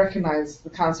not recognize the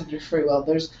concept of free will.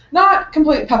 There's not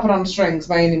complete puppet on strings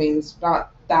by any means,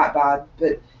 not that bad,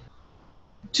 but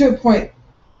to a point,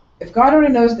 if God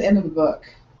already knows the end of the book,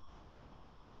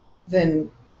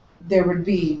 then there would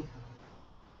be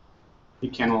You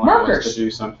can't allow markers us to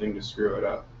do something to screw it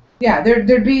up. Yeah,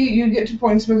 there'd be, you get to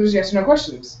points where there's yes or no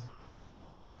questions.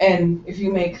 And if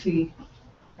you make the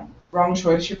wrong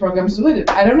choice, your program's deleted.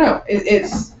 I don't know.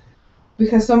 It's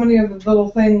because so many of the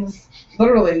little things,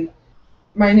 literally,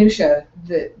 minutia,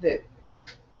 that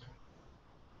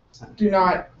do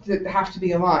not, that have to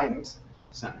be aligned.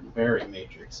 Sounded very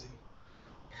matrixy.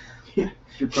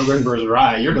 Your program goes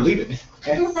awry, you're deleted.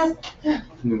 And then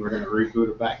we're going to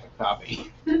reboot a backup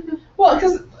copy. Well,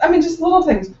 because, just little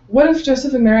things. What if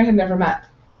Joseph and Mary had never met?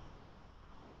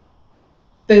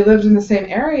 They lived in the same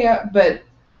area, but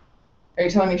are you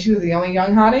telling me she was the only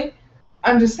young hottie?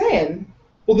 I'm just saying.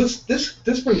 Well, this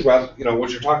brings about,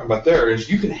 what you're talking about there is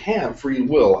you can have free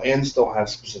will and still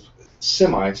have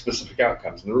semi-specific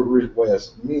outcomes. And the real way I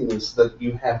mean is that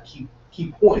you have key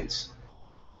points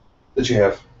that you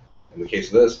have, in the case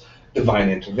of this, divine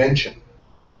intervention.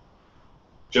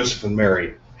 Joseph and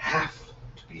Mary have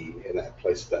to be in that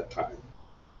place at that time.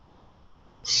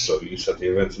 So you set the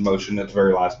events in motion at the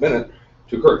very last minute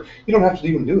to occur. You don't have to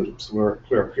even do it. So we're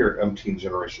clear up here umpteen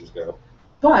generations ago.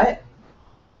 But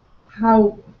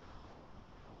how?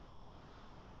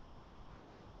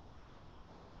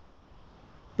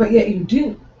 But yet you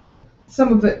do.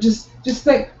 Some of it just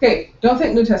think. Okay, don't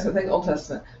think New Testament. Think Old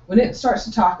Testament. When it starts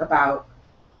to talk about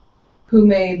who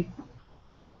made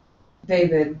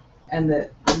David and the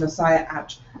Messiah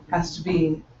has to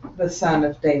be the son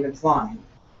of David's line.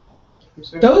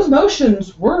 Those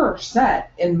motions were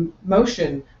set in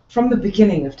motion from the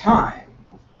beginning of time.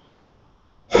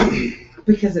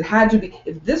 Because it had to be,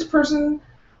 if this person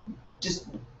just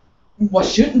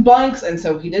was shooting blanks and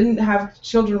so he didn't have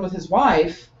children with his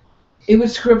wife, it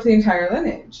would screw up the entire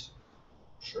lineage.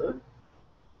 Sure.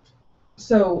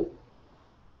 So,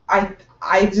 I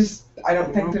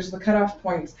don't think there's the cutoff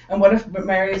points. And what if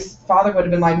Mary's father would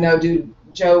have been like, no, dude,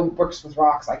 Joe works with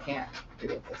rocks, I can't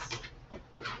deal with this.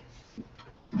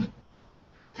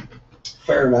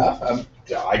 Fair enough.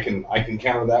 I can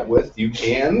counter that with you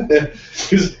can,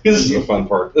 because this is the fun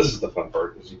part. This is the fun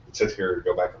part, is you can sit here and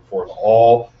go back and forth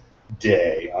all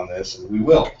day on this, and we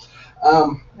will.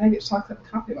 I get chocolate and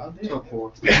coffee all day.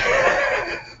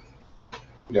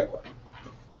 Yeah. What?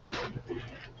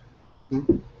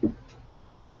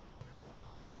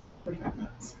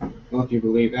 Well, if you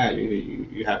believe that,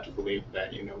 you have to believe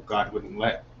that, God wouldn't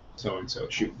let so-and-so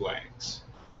shoot blanks.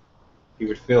 He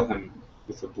would fill him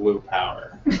with the blue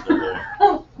power of the Lord.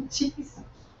 Oh, jeez.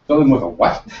 Fill him with a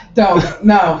what? Don't.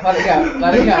 No, let it go.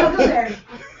 Let it go.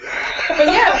 But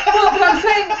yeah, well, but I'm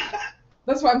saying,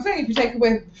 that's what I'm saying. If you take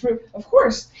away the fruit, of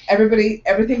course,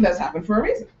 everything does happen for a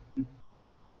reason.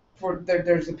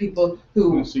 There's the people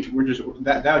who. Well, see,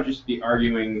 that would just be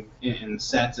arguing in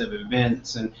sets of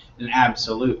events and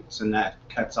absolutes, and that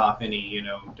cuts off any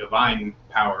divine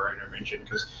power intervention,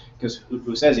 because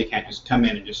who says he can't just come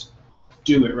in and just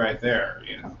do it right there?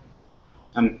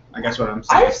 I guess what I'm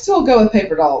saying. I still go with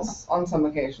paper dolls on some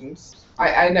occasions.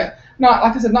 I know, not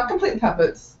like I said, not complete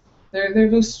puppets. They're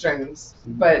loose strings,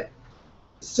 but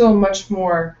still much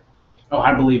more. Oh,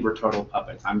 I believe we're total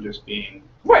puppets. I'm just being.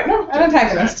 Right, no, an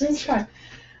antagonist. It's fine.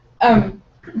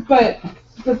 But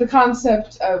the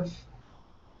concept of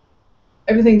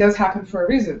everything does happen for a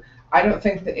reason. I don't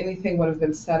think that anything would have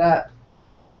been set up.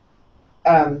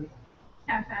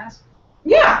 Half-assed.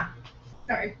 Yeah.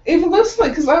 Sorry. Even loosely,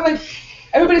 because I'm like,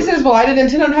 everybody says, well, I didn't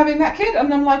intend on having that kid.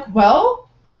 And I'm like, well,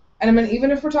 and I mean, even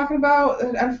if we're talking about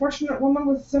an unfortunate woman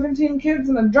with 17 kids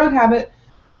and a drug habit,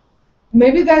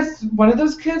 maybe that's one of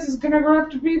those kids is going to grow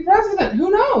up to be president. Who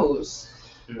knows?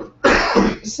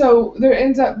 So there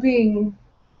ends up being,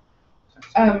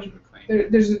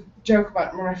 there's a joke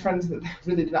about my friends that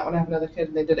really did not want to have another kid,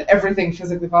 and they did everything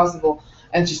physically possible,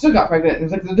 and she still got pregnant. And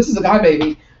it was like, this is a guy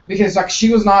baby, because like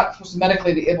she was not supposed to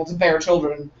medically able to bear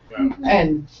children,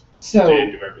 and so. They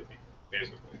did everything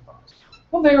physically possible.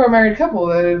 Well, they were a married couple.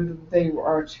 They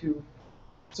are to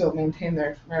still maintain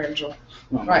their marital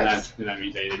rights. Then that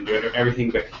means they didn't do everything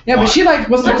but. Yeah, but she like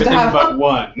wasn't supposed to have. But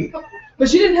one. But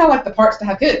she didn't have like the parts to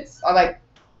have kids.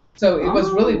 So it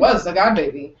was a god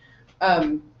baby,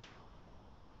 and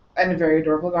a very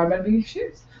adorable god baby she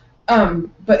is.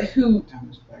 But who?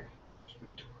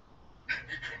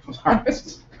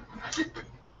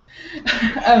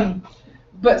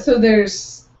 But so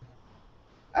there's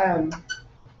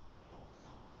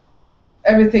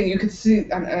everything you could see,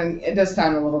 and it does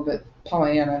sound a little bit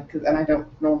Pollyanna, and I don't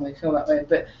normally feel that way,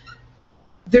 but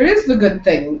there is the good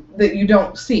thing that you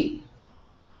don't see.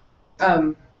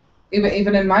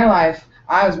 Even in my life,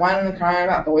 I was whining and crying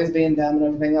about boys being dumb and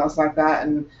everything else like that,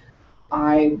 and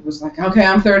I was like, okay,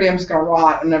 I'm 30, I'm just gonna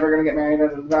rot, I'm never gonna get married, blah,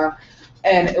 blah, blah.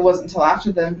 And it wasn't until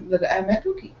after then that I met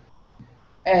Pookie,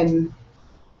 and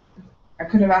I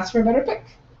couldn't have asked for a better pick.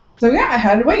 So yeah, I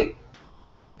had to wait,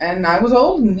 and I was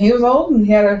old, and he was old, and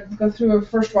he had to go through a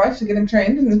first wife to get him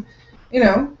trained, and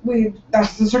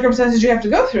that's the circumstances you have to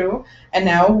go through, and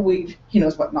now he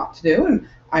knows what not to do, and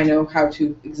I know how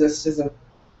to exist as a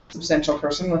substantial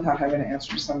person without having to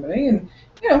answer to somebody, and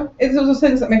it's those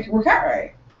things that make it work out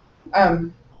right.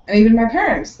 And even my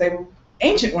parents, they were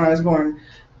ancient when I was born,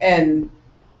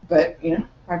 but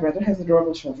my brother has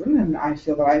adorable children, and I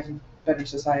feel that I have a better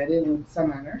society in some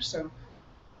manner. So,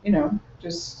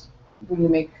 just when you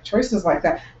make choices like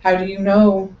that, how do you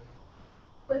know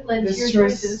this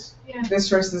choice? Yeah. This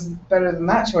choice is better than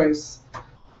that choice.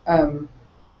 And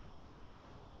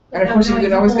of course, you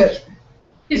can always get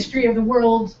history of the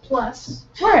world plus.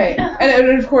 Right,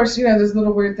 and of course, there's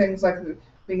little weird things like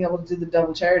being able to do the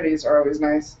double charities are always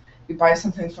nice. You buy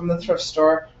something from the thrift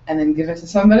store and then give it to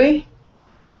somebody.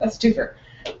 That's cheaper.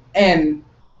 And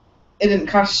it didn't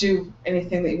cost you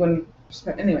anything that you wouldn't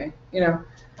spend anyway,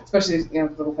 especially,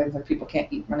 little things like people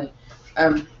can't eat money.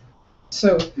 But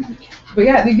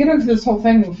yeah, they get into this whole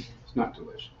thing of It's not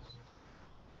delicious.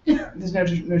 there's no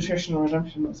nutritional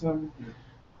redemption whatsoever.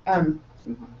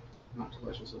 Not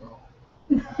delicious at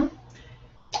all.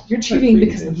 You're cheating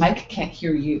because the mic can't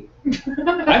hear you.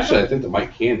 Actually, I think the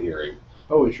mic can hear him.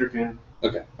 Oh, it sure can.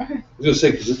 Okay. I was going to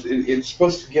say, because it's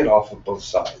supposed to get off of both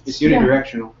sides. It's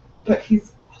unidirectional. But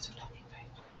he's also talking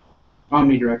about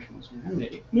Omnidirectional. Sorry. I'm an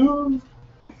idiot. No.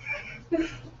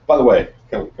 By the way,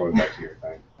 going back to your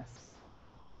thing.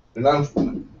 In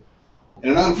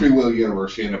a non-free will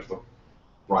universe, you end up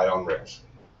right on rails.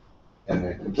 In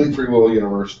a complete free will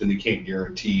universe, then you can't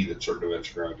guarantee that certain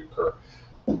events are going to occur.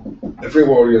 A free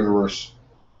will universe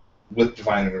with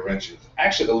divine intervention is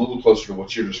actually a little closer to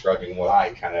what you're describing, what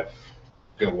I kind of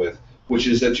go with, which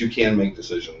is that you can make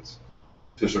decisions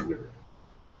to a certain degree.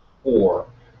 Or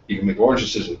you can make large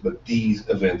decisions, but these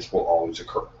events will always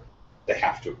occur. They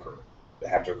have to occur. They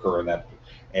have to occur in that.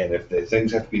 And if the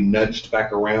things have to be nudged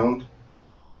back around,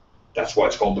 that's why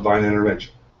it's called divine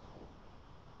intervention.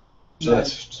 So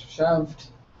that's shoved.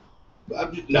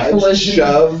 Nudged,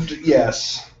 shoved,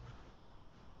 yes.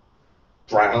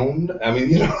 Drowned. I mean,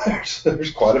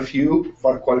 there's quite a few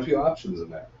options in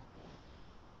there.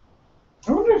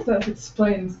 I wonder if that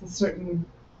explains the certain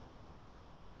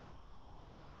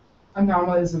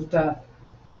anomalies of death.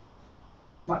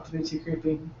 Not to be too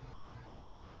creepy.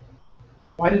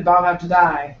 Why did Bob have to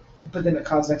die? But then it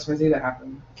caused XYZ to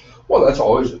happen. Well, that's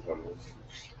always a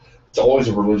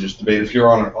religious debate. If you're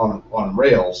on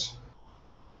rails,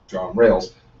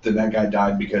 then that guy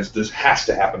died because this has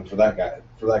to happen for that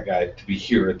guy to be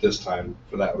here at this time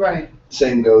for that. Right.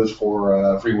 Same goes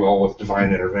for free will with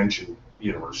divine intervention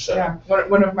universe. So. Yeah.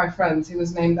 One of my friends, he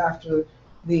was named after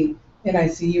the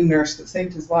NICU nurse that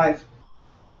saved his life.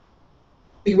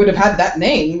 He would have had that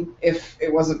name if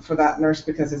it wasn't for that nurse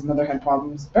because his mother had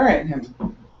problems burying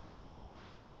him.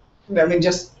 I mean,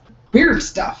 just weird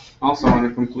stuff. Also, on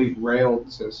a complete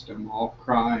railed system, all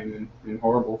crime and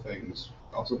horrible things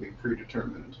also be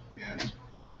predetermined and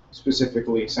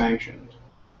specifically sanctioned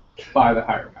by the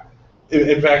higher power.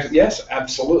 In fact, yes,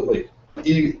 absolutely.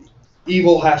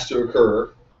 Evil has to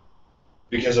occur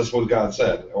because that's what God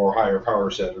said, or higher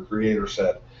power said, or Creator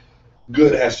said.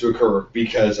 Good has to occur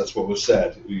because that's what was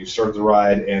said. You start the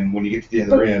ride, and when you get to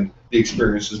the end, the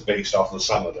experience is based off the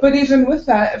sum of it. But even with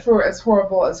that, for as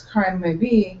horrible as crime may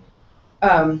be,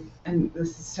 and this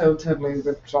is so totally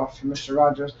ripped off from Mr.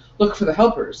 Rogers, look for the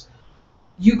helpers.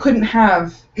 You couldn't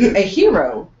have a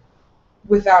hero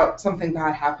without something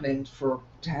bad happening to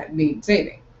need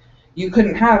saving. You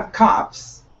couldn't have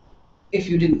cops if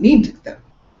you didn't need them.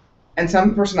 And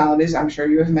some personalities, I'm sure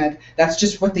you have met, that's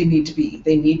just what they need to be.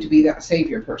 They need to be that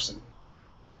savior person.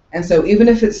 And so even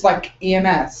if it's like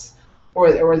EMS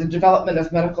or the development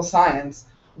of medical science,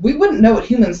 we wouldn't know what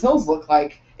human souls look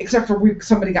like except for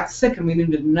somebody got sick and we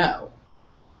needed to know.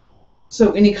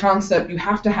 So any concept, you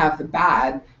have to have the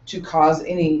bad to cause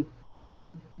any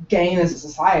gain as a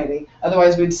society.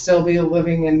 Otherwise, we'd still be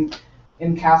living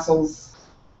in castles,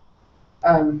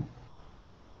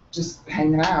 just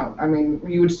hanging out. I mean,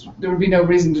 there would be no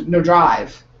reason no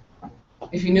drive.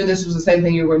 If you knew this was the same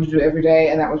thing you were going to do every day,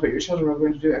 and that was what your children were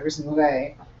going to do every single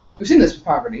day, we've seen this with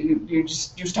poverty. You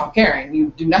stop caring.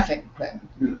 You do nothing then.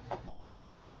 Mm.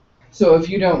 So if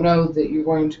you don't know that you're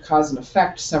going to cause an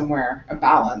effect somewhere, a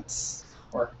balance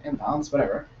or imbalance,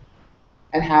 whatever,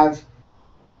 and have,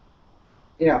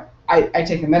 I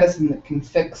take a medicine that can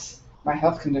fix my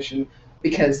health condition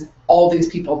because all these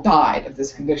people died of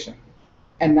this condition.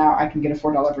 And now I can get a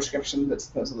 $4 prescription that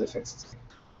supposedly fixes me.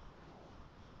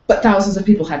 But thousands of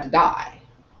people had to die.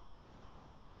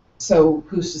 So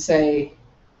who's to say,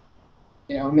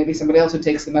 maybe somebody else who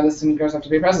takes the medicine grows up to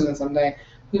be president someday,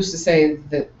 who's to say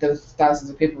that those thousands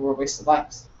of people were wasted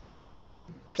lives?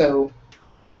 So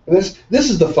this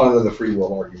is the fun of the free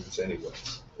will arguments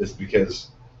anyways, is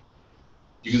because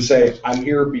you can say, I'm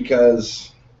here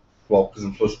because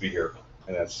I'm supposed to be here.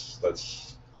 And that's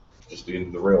just the end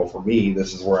of the rail for me.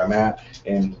 This is where I'm at,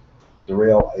 and the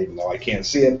rail, even though I can't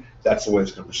see it, that's the way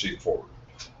it's going to proceed forward.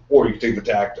 Or you can take the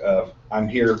tact of, I'm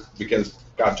here because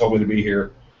God told me to be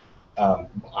here.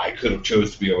 I could have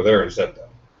chose to be over there instead, though.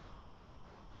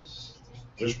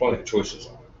 There's plenty of choices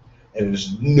on it, and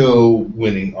there's no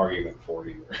winning argument for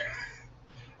it either.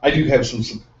 I do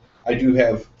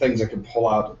have things I can pull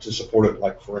out to support it,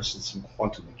 like for instance some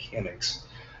quantum mechanics.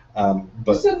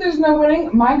 But so there's no winning.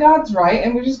 My God's right,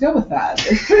 and we just go with that.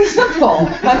 It's pretty simple.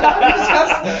 I thought we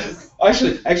discussed this.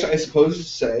 Actually, I suppose to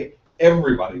say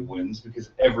everybody wins because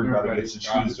everybody gets to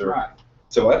choose their. Right.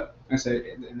 So what? I said,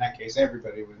 in that case,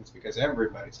 everybody wins because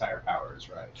everybody's higher power is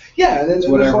right. Yeah, It's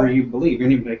whatever you believe.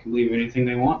 Anybody can believe anything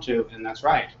they want to, and that's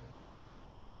right.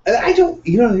 And I don't.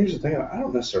 Here's the thing. I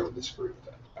don't necessarily disagree with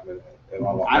that.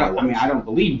 I don't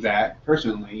believe that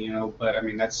personally, but I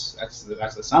mean that's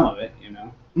the sum of it,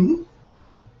 Mm-hmm.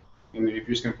 I mean, if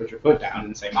you're just gonna put your foot down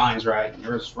and say mine's right and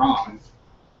yours is wrong,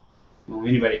 well,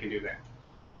 anybody can do that.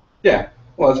 Yeah.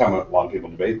 Well, that's how a lot of people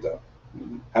debate, though.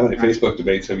 Mm-hmm. How many Facebook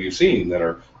debates have you seen that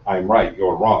are "I'm right,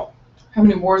 you're wrong"? How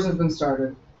many wars have been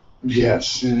started?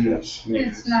 Yes. Yes.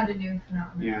 It's not a new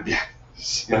phenomenon. Yeah.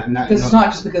 Because it's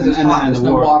not just because it's hot, there's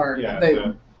no water. Yeah.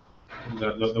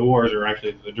 The wars are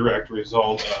actually the direct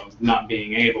result of not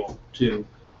being able to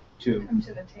Come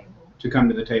to the table. to come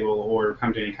to the table or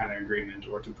come to any kind of agreement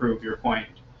or to prove your point,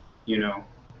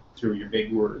 through your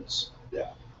big words.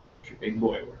 Yeah. Your big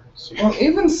boy words. Well,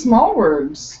 even small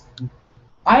words.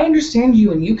 I understand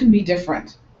you and you can be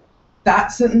different.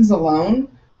 That sentence alone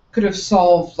could have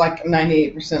solved like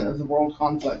 98% of the world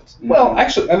conflict. Well,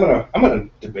 actually, I'm gonna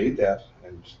debate that,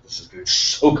 and this is getting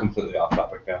so completely off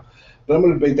topic now. But I'm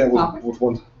gonna debate that with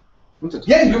one.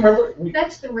 Yeah, you remember?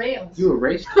 That's the rails. You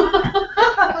erased it.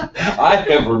 I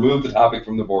have removed the topic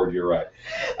from the board. You're right.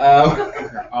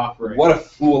 Off-rail. What a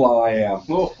fool I am.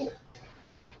 Oh.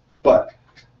 But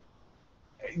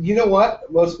you know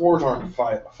what? Most wars aren't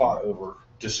fought over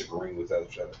disagreeing with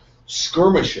each other.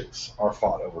 Skirmishes are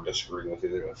fought over disagreeing with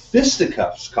each other.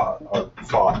 Fisticuffs are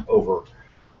fought over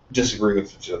disagreeing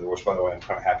with each other, which, by the way, I'm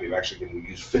kind of happy I'm actually getting to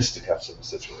use fisticuffs in the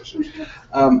situation.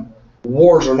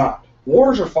 Wars are not.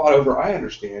 Wars are fought over, I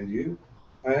understand you,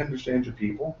 I understand your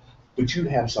people, but you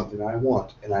have something I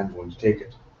want, and I'm going to take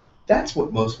it. That's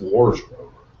what most wars are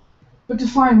over. But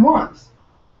define want.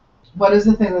 What is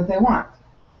the thing that they want?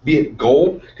 Be it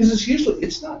gold, because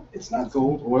it's not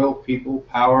Gold, oil, people,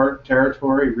 power,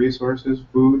 territory, resources,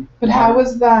 food. But water. how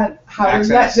is that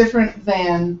Access. different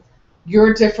than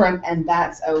you're different and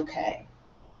that's okay?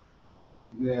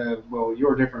 Well,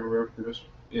 your different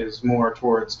is more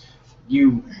towards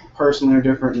you personally are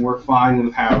different and we're fine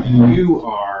with how you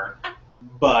are,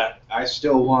 but I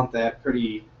still want that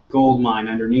pretty gold mine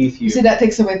underneath you. You see, that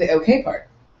takes away the okay part.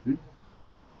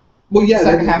 Well, yeah. The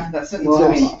second half of that sentence. Well,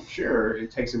 I goes mean, off. sure,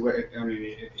 it takes away. I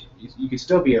mean, you could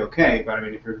still be okay, but I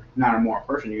mean, if you're not a moral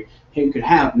person, you could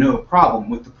have no problem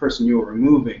with the person you're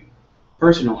removing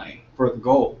personally for the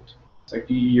gold. It's like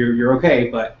you're okay,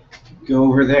 but go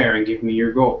over there and give me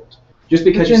your gold. Just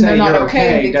because you then say they're not you're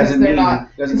okay because doesn't they're mean not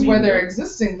because where they're they're-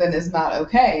 existing then is not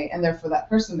okay, and therefore that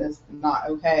person is not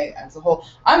okay as a whole.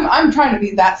 I'm trying to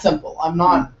be that simple. I'm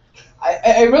not.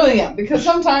 I really am, because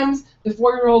sometimes the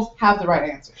 4-year-olds have the right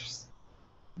answers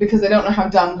because they don't know how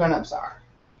dumb grown-ups are.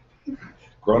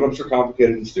 Grown-ups are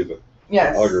complicated and stupid.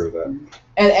 Yes. I'll agree with that.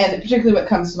 And particularly what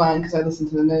comes to mind, because I listen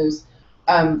to the news,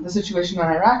 the situation in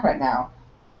Iraq right now.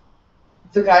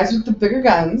 The guys with the bigger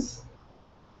guns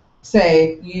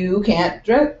say, you can't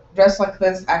dress like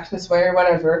this, act this way, or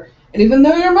whatever. And even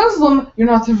though you're Muslim, you're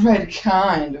not the right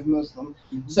kind of Muslim.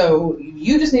 Mm-hmm. So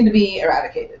you just need to be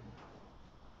eradicated.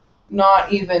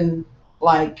 Not even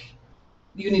like,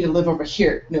 you need to live over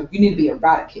here. No, you need to be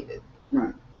eradicated.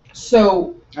 Right.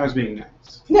 So, I was being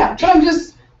nice. yeah,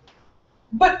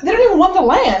 but they don't even want the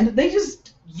land. They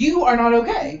just, you are not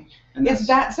okay. And It's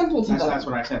that simple to them. that's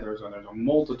what I said. There's a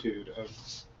multitude of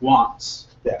wants.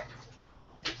 Yeah.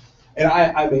 And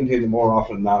I maintain that more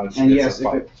often than not, it's And a yes,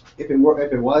 fight. if it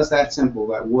was that simple,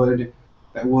 that would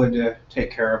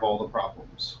take care of all the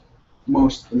problems,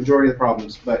 the majority of the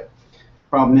problems. But the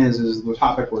problem is the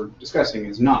topic we're discussing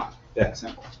is not that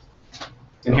simple.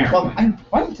 Inherently. Well, I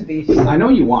want it to be. I know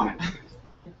you want it,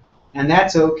 and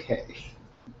that's okay.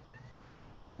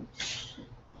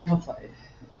 Well played.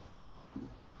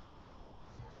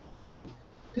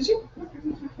 Did you want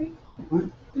any coffee? What?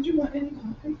 Did you want any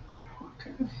coffee?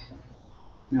 Okay.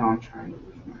 No, I'm trying to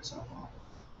wean myself off.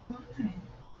 Why?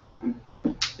 I'm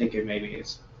thinking maybe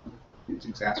it's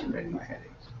exacerbating my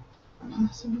headaches.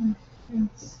 Possibly,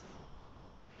 yes.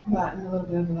 That and a little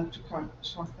bit of electric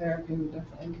shock therapy would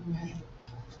definitely give me a headache.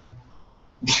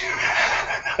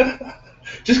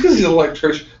 Just because he's an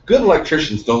electrician, good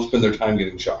electricians don't spend their time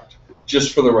getting shocked.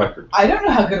 Just for the record. I don't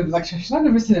know how good of an electrician. I've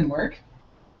never seen him work.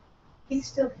 He's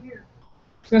still here.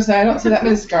 I was going to say, I don't see that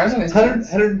many scars on his 100,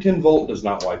 hands. 110 volt does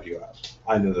not wipe you out.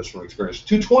 I know this from experience.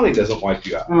 220 doesn't wipe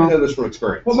you out. I know this from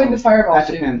experience. What made the fireball That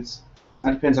shoot? depends.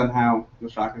 That depends on how the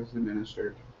shock is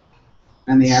administered,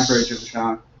 and the amperage of the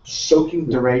shock, Soaking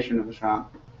the duration of the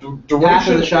shock, duration half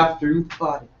of the shock through the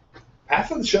body.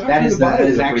 Half of the shock That through is the body that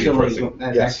is pretty actually impressive.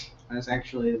 that Yes. is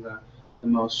actually the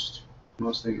most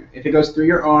Most things. If it goes through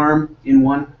your arm in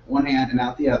one hand and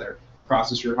out the other,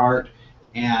 crosses your heart,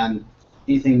 and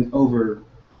anything over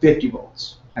 50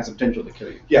 volts has the potential to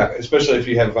kill you. Yeah, especially if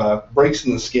you have breaks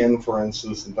in the skin, for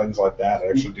instance, and things like that.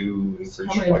 Actually, do increase.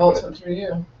 How many volts went through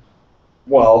you?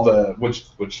 Well,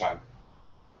 which time?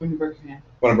 When you broke your hand.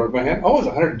 When I broke my hand? Oh, it was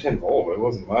 110 volt. It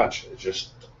wasn't much. It's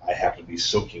just I happened to be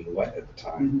soaking wet at the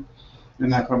time. Mm-hmm.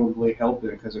 And that probably helped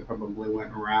it because it probably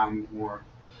went around more.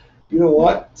 You know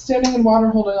what? Standing in water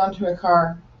holding onto a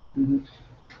car. Mm-hmm.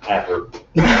 That hurt.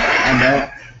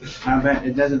 I bet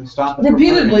it doesn't stop it.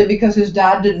 Repeatedly because his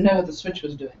dad didn't know what the switch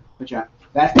was doing. But yeah,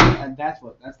 that's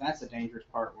the dangerous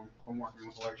part when working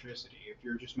with electricity. If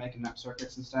you're just making up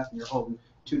circuits and stuff, and you're holding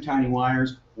two tiny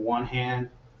wires, one hand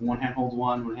holds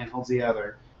one hand holds the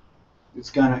other.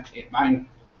 It might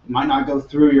not go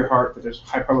through your heart, but there's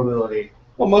high probability.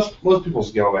 Well, most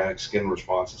people's galvanic skin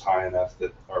response is high enough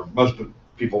or most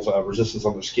people's resistance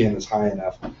on their skin is high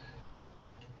enough.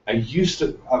 I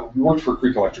worked for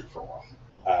Creek Electric for a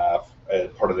while, as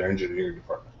part of their engineering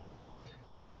department.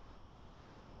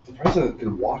 The president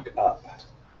could walk up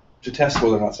to test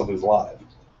whether or not something's live.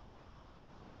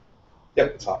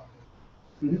 Yep, it's hot.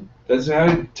 Mm-hmm. That's how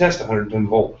he test 110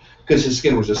 volt because his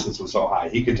skin resistance was so high.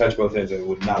 He could touch both hands and it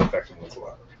would not affect him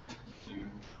whatsoever.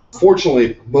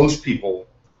 Fortunately, most people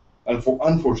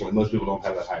don't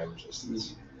have that high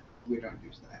resistance. We don't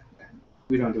use that.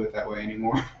 We don't do it that way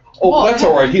anymore. Oh, that's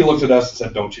all right. He looked at us and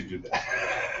said, "Don't you do that."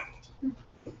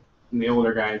 And the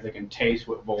older guys, they can taste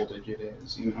what voltage it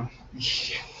is, you know.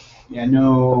 Yeah,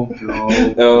 no.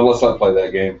 No, let's not play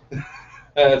that game.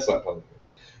 Let's not play that game.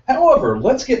 However,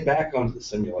 let's get back onto the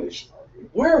simulation argument,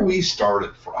 where we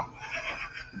started from.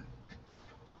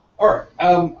 All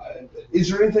right. Is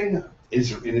there anything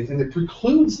that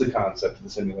precludes the concept of the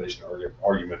simulation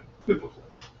argument biblically?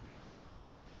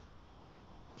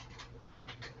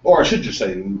 Or I should just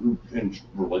say in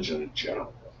religion in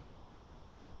general.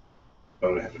 I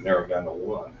don't have to narrow it down to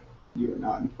one. You are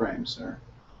not in frame, sir.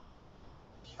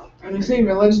 When you say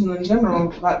religion in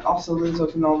general, that also leaves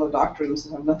open all the doctrines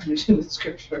that have nothing to do with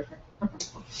Scripture.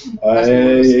 You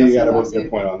got a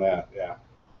good point on that, yeah.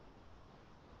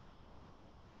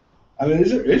 I mean,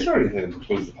 is there anything that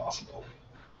precludes the possibility?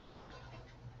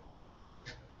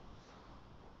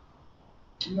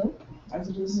 Nope. As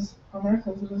it is on earth,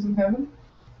 as it is in heaven.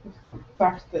 The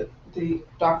fact that the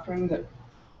doctrine that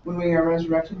when we are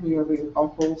resurrected, we are our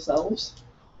whole selves,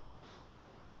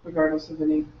 regardless of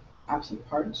any absent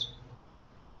parts.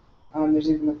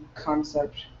 There's even a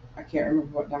concept, I can't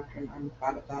remember what doctrine, I'm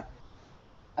bad at that,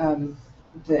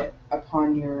 that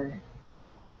upon your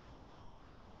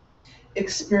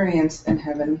experience in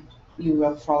heaven, you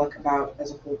will frolic about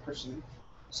as a whole person.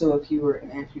 So if you were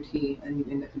an amputee and you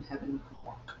end up in heaven, you could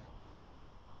walk.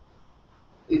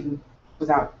 Even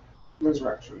without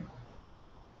resurrection.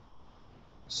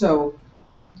 So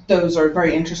those are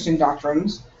very interesting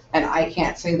doctrines, and I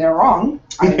can't say they're wrong.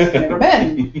 I've never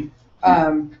been. I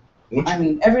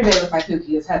mean, every day with my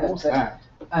kooky is heaven. What's that?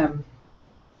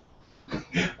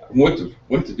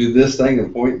 Went to do this thing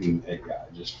and point and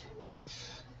just.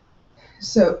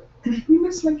 So you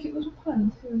must like it little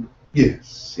pun too.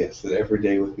 Yes, that every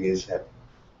day with me is heaven.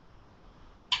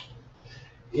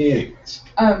 Anyways.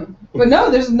 But no,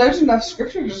 there's enough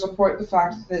scripture to support the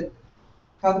fact that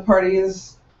how the party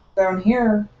is down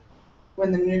here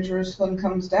when the New Jerusalem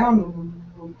comes down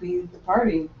will be the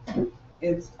party.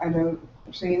 I don't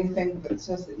see anything that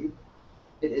says that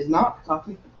it is not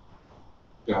copy.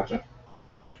 Gotcha.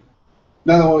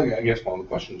 Now, I guess one of the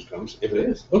questions comes, if it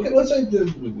is. Okay, let's say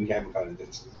we haven't found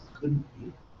it. Couldn't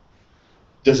be.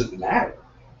 Does it matter?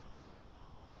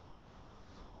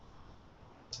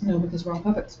 No, because we're all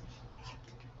puppets.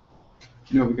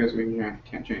 No, because we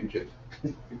can't change it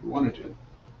if we wanted to.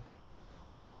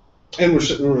 And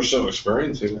we're still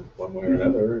experiencing it one way or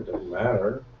another. It doesn't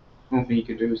matter. The only thing you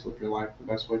could do is live your life the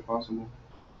best way possible.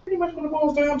 Pretty much what it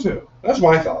boils down to. That's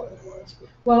my thought, anyways.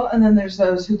 Well, and then there's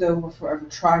those who will forever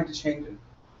try to change it.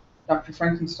 Dr.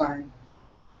 Frankenstein,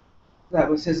 that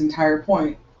was his entire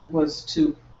point, was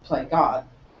to play God,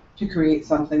 to create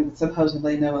something that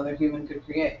supposedly no other human could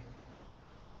create.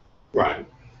 Right.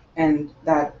 And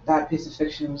that piece of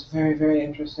fiction was very, very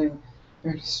interesting,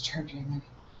 very disturbing.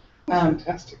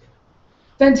 Fantastic.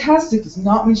 Fantastic does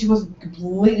not mean she wasn't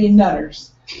completely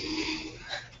nutters.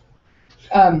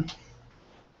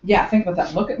 Yeah, think about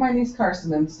that. Look at my niece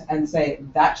Carson and say,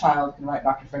 that child can write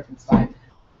Dr. Frankenstein.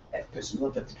 That puts a little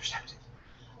bit of perspective.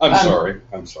 I'm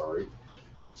sorry.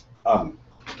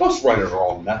 Most writers are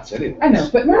all nuts anyway. I know,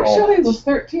 but Mary Shelley was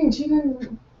 13. She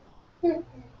didn't...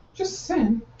 just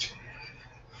saying.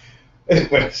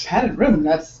 Anyways. Padded room,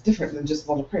 that's different than just a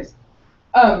little crazy.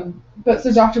 But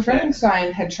so Dr.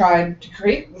 Frankenstein had tried to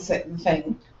create the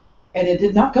thing, and it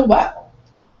did not go well.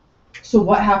 So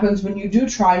what happens when you do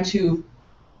try to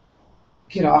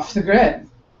get off the grid?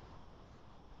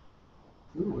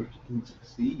 Ooh, what if you can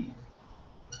succeed?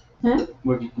 Hmm?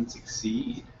 What if you can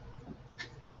succeed?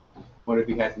 What if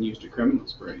you hadn't used a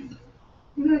criminal's brain?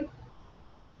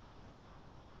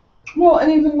 Well,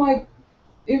 and even like,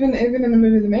 even in the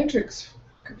movie The Matrix,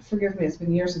 forgive me, it's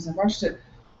been years since I've watched it,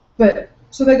 but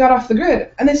so they got off the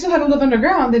grid, and they still had to live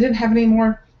underground. They didn't have any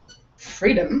more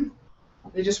freedom.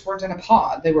 They just weren't in a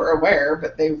pod. They were aware,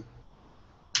 but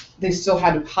they still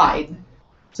had to hide.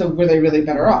 So were they really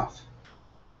better off?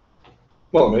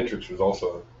 Well, Matrix was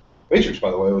also Matrix,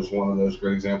 by the way, was one of those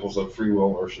great examples of free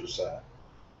will versus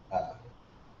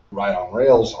right on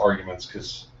rails arguments.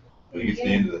 Because when you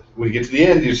get to the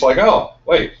end, you're just like, oh,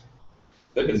 wait,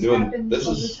 they've been doing this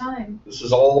all is the time. this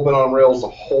has all been on rails the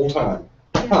whole time.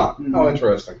 Yeah. Huh? How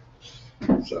interesting.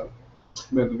 So,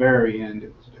 But at the very end,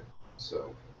 it was different.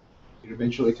 So you'd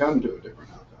eventually come to a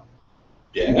different outcome.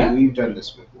 yeah. Maybe we've done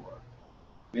this before.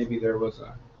 Maybe there was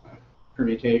a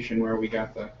permutation where we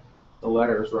got the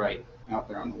letters right out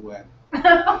there on the web.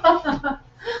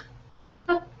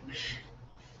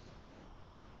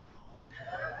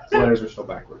 The letters are still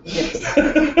backwards.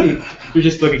 You're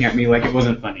just looking at me like it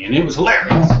wasn't funny, and it was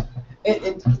hilarious.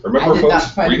 Remember, I did not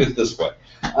folks, find read it- it this way.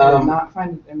 I did not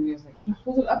find it amusing.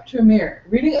 Hold it up to a mirror.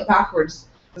 Reading it backwards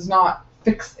does not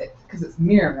fix it because it's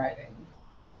mirror writing.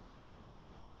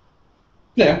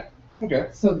 Yeah. Okay.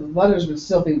 So the letters would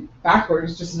still be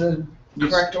backwards, just in the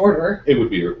correct order. It would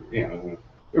be,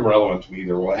 irrelevant to me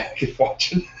either way. I could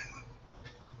watch it.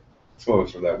 It's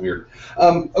almost that weird.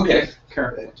 Okay.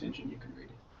 Careful attention, you can read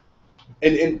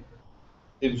it. And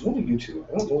it was only YouTube.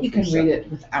 I don't know. You can read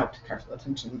it without careful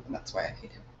attention, and that's why I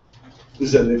hate him.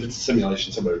 Is that if it's a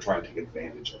simulation, somebody will try and take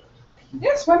advantage of it?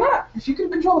 Yes, why not? If you can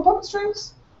control the puppet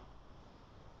strings.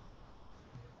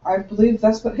 I believe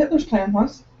that's what Hitler's plan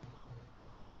was.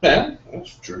 Yeah,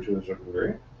 that's true to a certain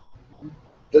degree.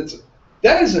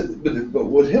 But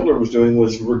what Hitler was doing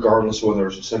was regardless of whether it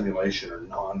was a simulation or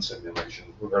non-simulation,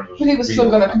 regardless. But he was still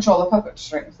going to control the puppet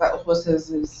strings. That was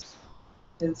his.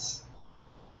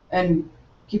 And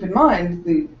keep in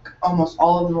mind, almost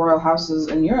all of the royal houses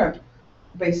in Europe,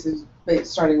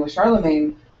 starting with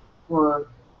Charlemagne, were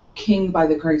king by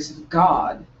the grace of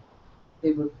God.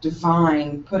 They were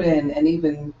divine, put in, and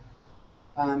even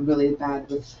really bad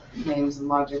with names and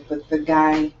logic. But the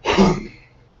guy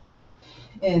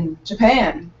in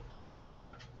Japan,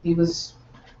 he was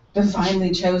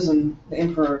divinely chosen. The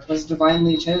emperor was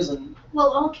divinely chosen.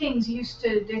 Well, all kings used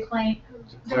to declare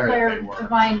Declare they were.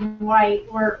 divine right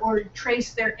or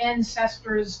trace their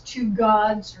ancestors to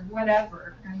gods or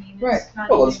whatever. I mean, it's Right. not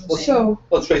Well, even the same. So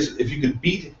Let's face it, if you could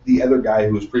beat the other guy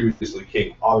who was previously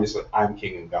king, obviously I'm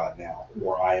king and God now,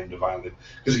 or I am divinely.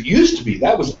 Because it used to be,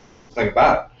 that was the thing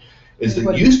about it, is that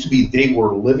it used to be they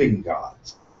were living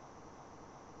gods.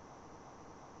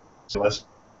 Unless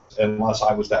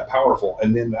I was that powerful.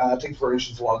 And then I take, for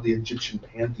instance, a lot of the Egyptian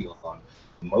pantheon.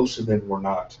 Most of them were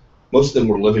not. Most of them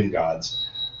were living gods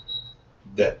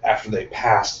that after they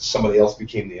passed, somebody else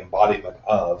became the embodiment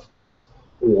of,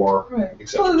 or right.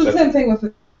 etc. Well, it was the same thing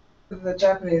with the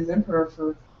Japanese emperor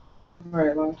for a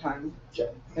very long time. Yeah.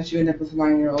 That you end up with a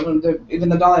 9-year-old, and even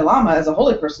the Dalai Lama, as a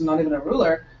holy person, not even a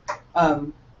ruler,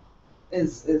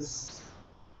 is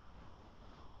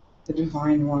the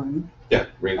divine one. Yeah,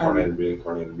 reincarnated,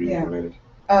 reincarnated, reincarnated.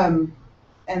 And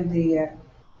the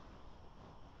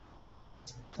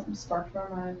something sparked my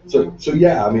mind. So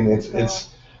yeah, I mean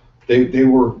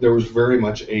there was very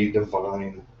much a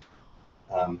divine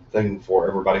thing for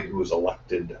everybody who was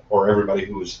elected or everybody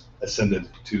who was ascended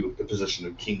to the position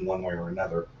of king one way or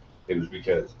another. It was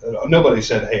because nobody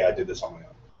said, "Hey, I did this on my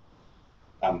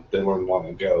own." They learned long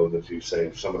ago that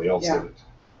if somebody else did it.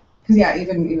 Because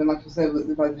even like you said, with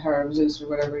the power of Zeus or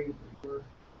whatever, you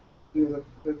were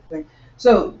the thing.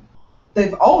 So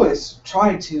they've always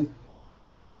tried to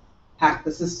hack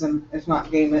the system, if not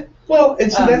game it. Well,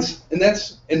 and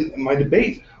my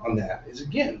debate on that is,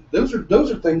 again, those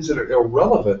are things that are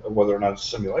irrelevant of whether or not it's a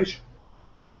simulation.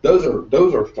 Those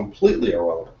are completely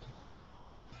irrelevant.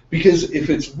 Because if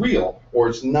it's real or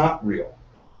it's not real,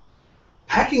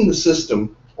 hacking the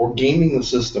system or gaming the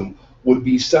system would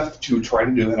be stuff that you would try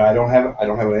to do, and I don't have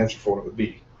an answer for what it would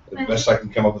be. The best I can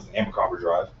come up with is an Abercrombie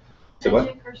drive. So what?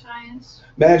 Magic or science.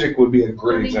 Magic would be a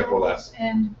great Learning example of that. rules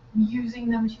and using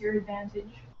them to your advantage.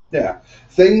 Yeah,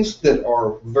 things that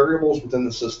are variables within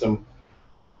the system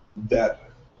that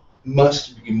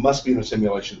must be in a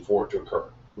simulation for it to occur,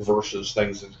 versus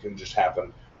things that can just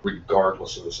happen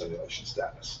regardless of the simulation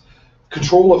status.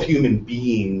 control of human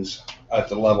beings at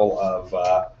the level of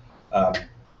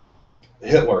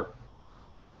Hitler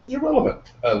is irrelevant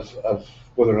of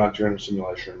whether or not you're in a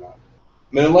simulation or not.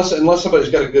 I mean, unless somebody's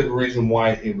got a good reason why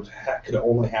it could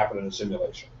only happen in a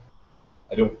simulation.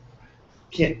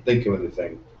 Can't think of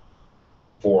anything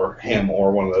for him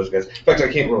or one of those guys. In fact,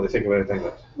 I can't really think of anything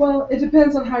that. Well, it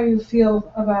depends on how you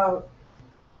feel about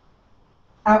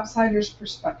outsiders'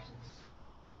 perspective.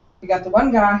 You got the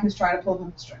one guy who's trying to pull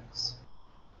the strings.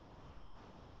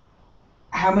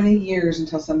 How many years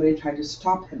until somebody tried to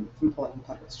stop him from pulling the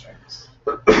puppet strings?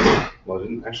 Well, it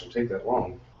didn't actually take that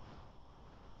long.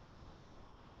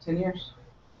 10 years?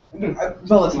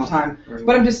 Relative time.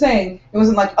 But I'm just saying, it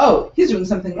wasn't like, oh, he's doing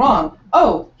something wrong.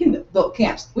 Oh, he built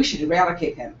camps. We should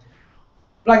eradicate him.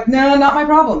 Like, no, not my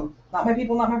problem. Not my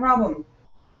people, not my problem.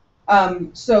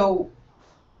 So,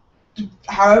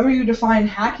 however you define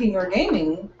hacking or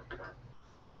gaming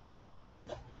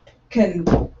can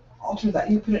alter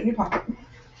that. You put it in your pocket.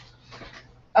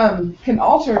 Can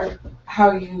alter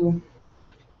how you...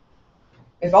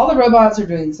 If all the robots are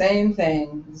doing the same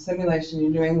thing, the simulation,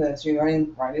 you're doing this, you're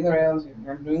riding the rails,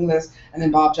 you're doing this, and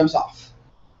then Bob jumps off.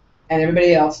 And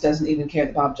everybody else doesn't even care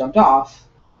that Bob jumped off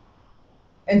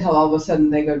until all of a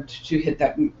sudden they go to hit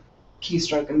that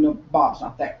keystroke and Bob's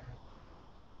not there.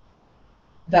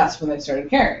 That's when they started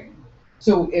caring.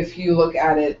 So if you look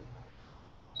at it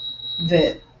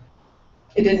that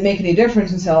it didn't make any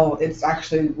difference until it's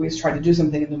actually we tried to do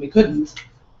something and then we couldn't.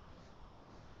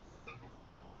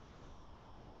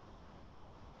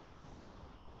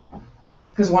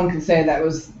 Because one could say that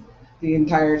was the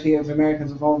entirety of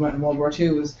America's involvement in World War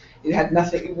II. Was it had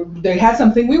nothing. They had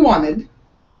something we wanted,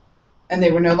 and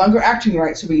they were no longer acting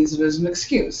right, so we used it as an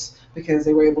excuse because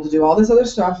they were able to do all this other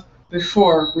stuff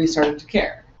before we started to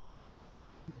care.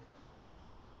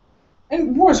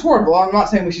 And war is horrible. I'm not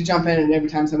saying we should jump in and every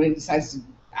time somebody decides to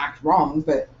act wrong,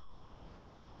 but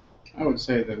I would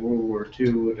say that World War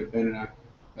II would have been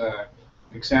an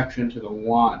exception to the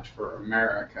want for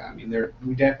America. I mean,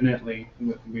 we definitely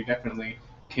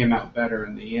came out better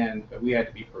in the end, but we had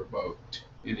to be provoked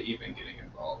into even getting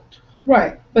involved.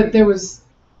 Right, but there was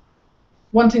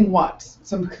wanting what?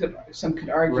 Some could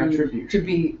argue Retribution. to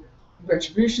be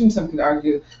retribution. Some could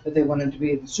argue that they wanted to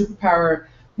be the superpower,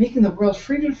 making the world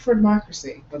free for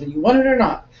democracy, whether you want it or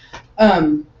not.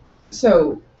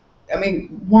 So, I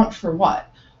mean, want for what?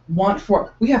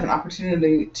 We have an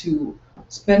opportunity to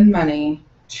spend money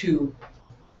to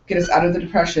get us out of the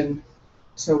Depression.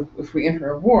 So if we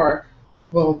enter a war,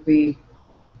 we'll be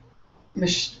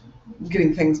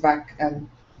getting things back and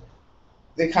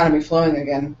the economy flowing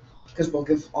again because we'll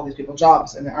give all these people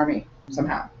jobs in the army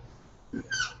somehow.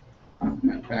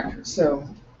 Manufacturing. So,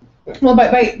 well,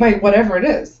 by whatever it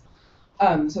is.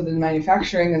 So the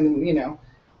manufacturing and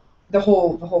the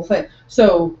whole thing.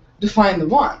 So define the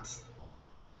wants.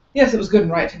 Yes, it was good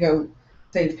and right to go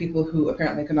save people who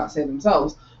apparently could not save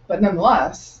themselves, but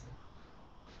nonetheless,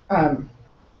 at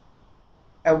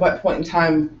what point in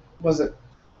time was it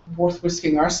worth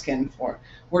risking our skin for?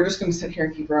 We're just going to sit here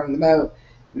and keep rowing the boat,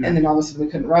 and then all of a sudden we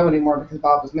couldn't row anymore because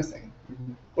Bob was missing.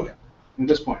 Mm-hmm. Okay. At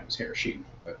this point, it was Hiroshima.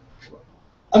 But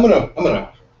I'm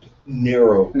gonna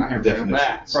narrow not here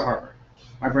definitions. for Harvard.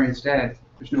 My brain's dead.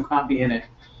 There's no copy in it.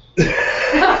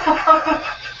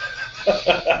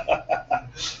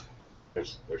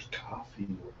 There's coffee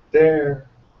right there.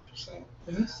 Just saying.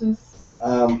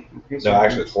 No,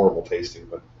 actually, it's horrible tasting,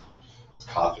 but it's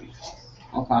coffee.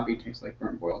 All coffee tastes like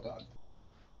burnt boiled dog.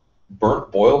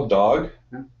 Burnt boiled dog?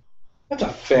 Yeah. That's a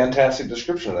fantastic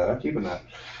description of that. I'm keeping that.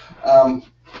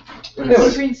 But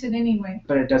he drinks it anyway.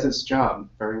 But it does its job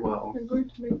very well. You're going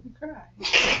to make me cry.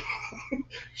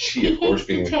 She, of course,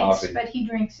 being He a hates the coffee. taste, but he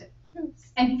drinks it.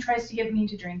 And he tries to get me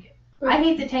to drink it. I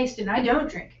hate the taste and I don't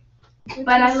drink it.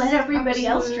 But I let everybody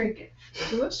else drink it.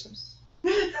 Delicious.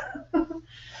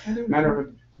 Matter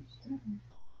of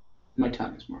my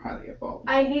tongue is more highly evolved.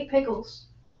 I hate pickles.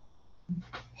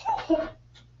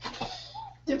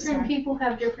 Different people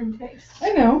have different tastes.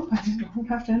 I know. I don't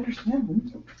have to understand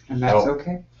them. And that's Oh.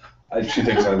 okay. She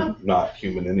thinks I'm not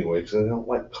human anyway because I don't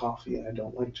like coffee and I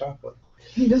don't like chocolate.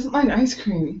 He doesn't like ice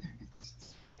cream either.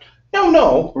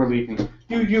 No. We're leaving.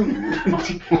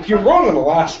 You're wrong on the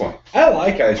last one. I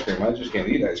like ice cream. I just can't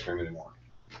eat ice cream anymore.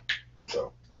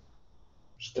 So,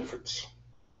 there's a difference.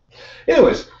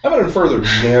 Anyways, I'm going to further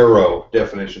narrow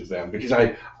definitions then because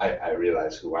I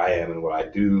realize who I am and what I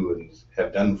do and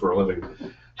have done for a living.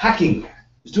 Hacking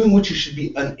is doing what you should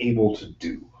be unable to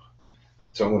do.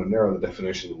 So I'm going to narrow the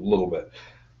definition a little bit.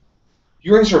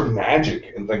 Your answer of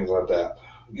magic and things like that.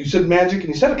 You said magic and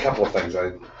you said a couple of things.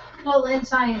 Well, in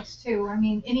science too. I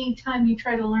mean, anytime you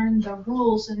try to learn the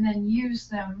rules and then use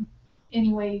them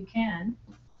any way you can.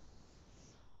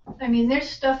 I mean, there's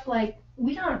stuff like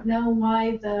we don't know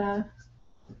why the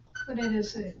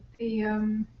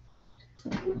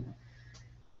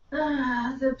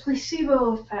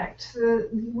placebo effect.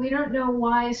 We don't know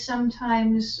why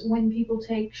sometimes when people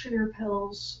take sugar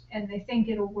pills and they think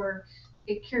it'll work,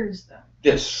 it cures them.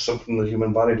 Yes, something the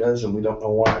human body does, and we don't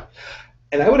know why.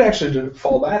 And I would actually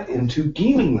fall that into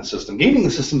gaming the system. Gaming the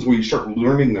system is where you start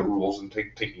learning the rules and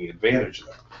taking advantage of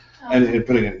them, and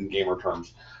putting it in gamer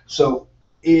terms. So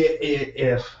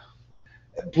if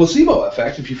placebo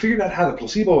effect, if you figured out how the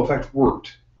placebo effect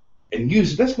worked and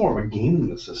used it, that's more of a gaming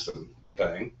the system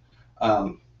thing.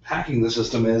 Hacking the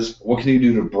system is what can you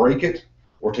do to break it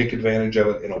or take advantage of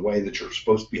it in a way that you're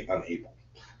supposed to be unable.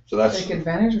 So that's take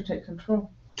advantage or take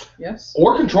control. Yes.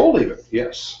 Or control even.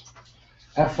 Yes.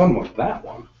 Have fun with that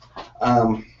one.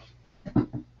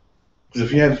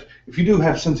 Because if you do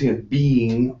have sentient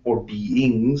being or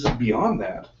beings beyond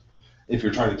that, if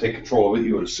you're trying to take control of it,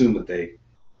 you would assume that they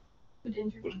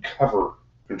would cover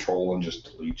control and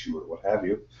just delete you or what have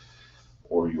you,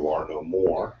 or you are no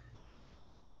more.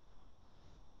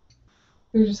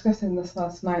 We were discussing this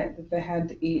last night, that they had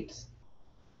to eat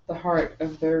the heart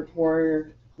of their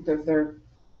warrior, of their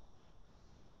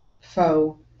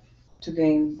foe, to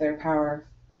gain their power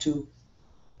to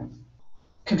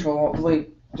control. Like,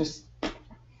 just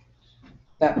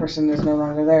that person is no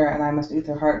longer there, and I must eat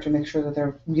their heart to make sure that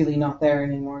they're really not there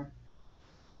anymore.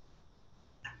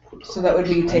 So that would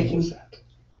be taking.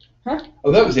 Huh?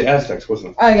 Oh, that was the Aztecs,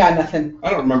 wasn't it? I got nothing. I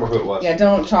don't remember who it was. Yeah,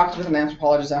 don't talk with an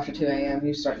anthropologist after 2 a.m.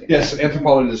 You start getting. Yes,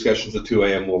 anthropology discussions at 2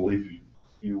 a.m. will leave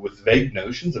you with vague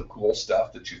notions of cool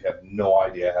stuff that you have no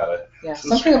idea how to. Yeah,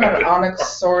 something about an onyx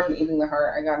sword and eating the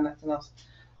heart. I got nothing else.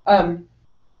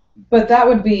 But that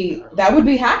would be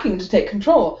hacking to take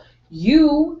control.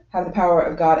 You have the power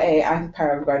of God A. I have the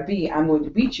power of God B. I'm going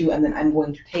to beat you, and then I'm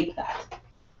going to take that.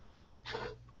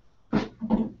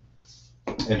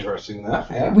 Interesting enough.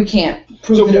 Yeah. We can't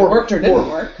prove that it worked or didn't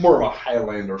work. More of a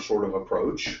Highlander sort of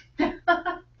approach.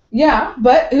 Yeah,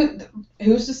 but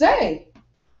who's to say?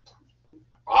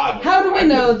 How do we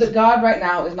know that God right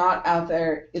now is not out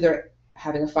there either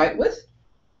having a fight with,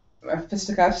 or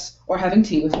fisticuffs, or having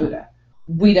tea with Buddha?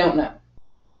 We don't know.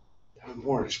 I would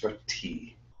more expect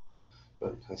tea.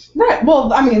 But that's right.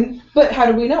 Well, I mean, but how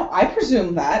do we know? I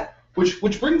presume that. Which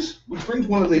brings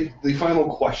one of the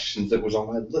final questions that was on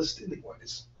my list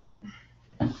anyways.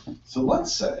 So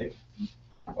let's say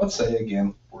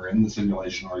again we're in the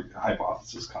simulation or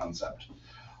hypothesis concept.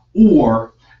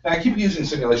 Or now I keep using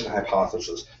simulation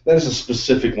hypothesis. That is a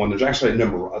specific one. There's actually a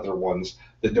number of other ones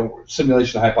that don't.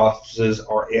 Simulation hypothesis,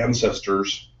 our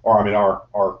ancestors, or I mean our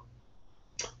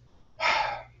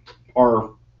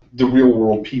the real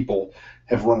world people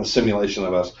have run a simulation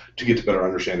of us to get to better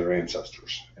understand their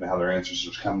ancestors and how their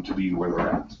ancestors come to be where they're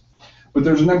at. But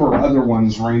there's a number of other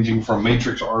ones ranging from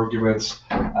matrix arguments,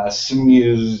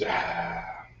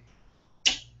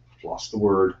 lost the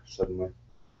word suddenly,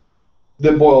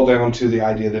 that boil down to the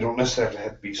idea they don't necessarily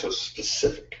have to be so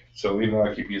specific. So even though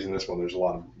I keep using this one, there's a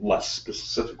lot of less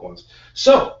specific ones.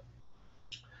 So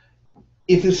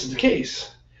if this is the case,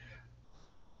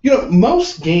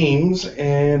 most games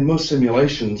and most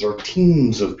simulations are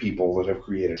teams of people that have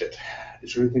created it.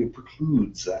 Is there anything that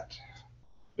precludes that?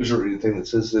 Is there anything that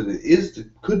says that it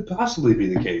could possibly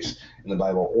be the case in the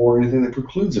Bible, or anything that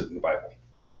precludes it in the Bible?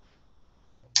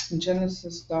 In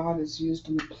Genesis, God is used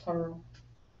in the plural.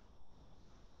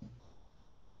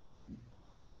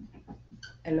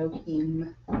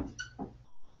 Elohim.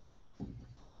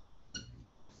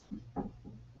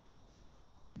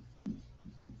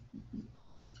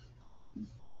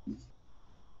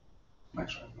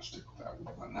 Actually, I'm going to stick with that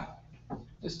one.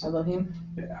 Just Elohim?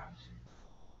 Yeah.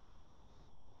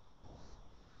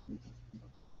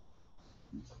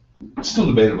 It's still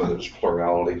debated whether it's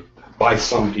plurality by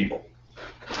some people.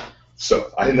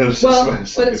 So I noticed. Well,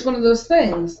 but it's one of those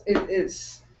things.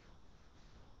 It's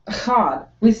God.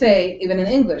 We say, even in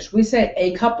English, we say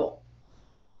a couple.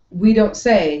 We don't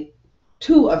say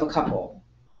two of a couple.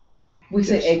 We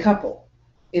say a couple.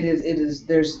 It is.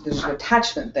 There's an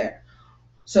attachment there.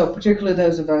 So particularly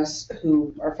those of us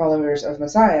who are followers of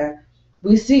Messiah,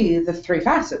 we see the three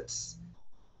facets: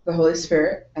 the Holy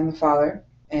Spirit and the Father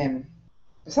and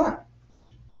the Son.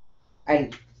 I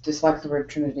dislike the word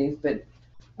Trinity, but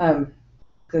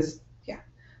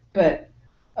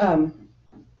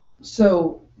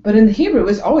but in the Hebrew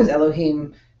it's always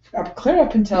Elohim, clear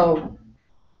up until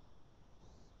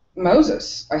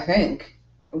Moses, I think.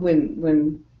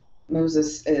 When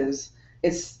Moses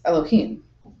it's Elohim.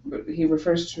 but he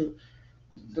refers to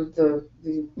the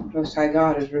Most High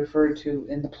God is referred to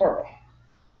in the plural,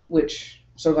 which,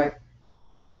 so like,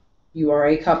 you are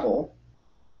a couple,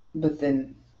 but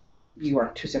then you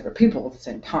are two separate people at the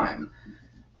same time.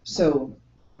 So,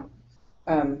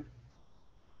 the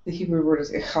Hebrew word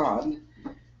is echad.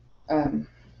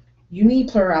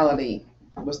 Uniplurality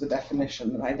was the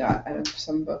definition that I got out of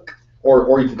some book.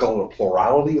 Or you can call it a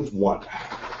plurality of one.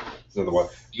 So the one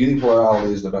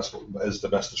uniplurality is the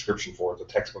best description for it, the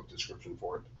textbook description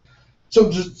for it. So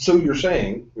you're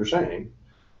saying,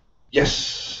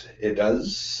 yes, it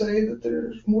does say that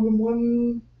there's more than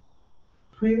one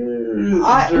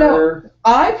creator.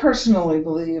 I personally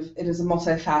believe it is a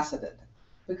multifaceted,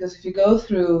 because if you go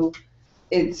through,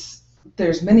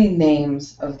 there's many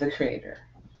names of the creator.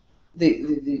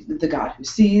 The God who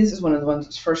sees is one of the ones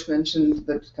that's first mentioned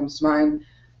that comes to mind,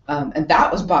 and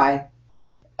that was by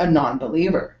a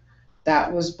non-believer.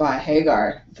 That was by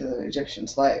Hagar, the Egyptian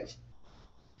slave.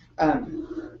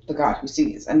 The God who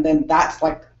sees, and then that's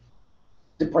like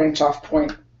the branch off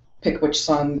point. Pick which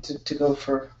son to go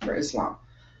for Islam.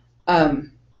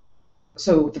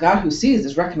 So the God who sees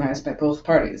is recognized by both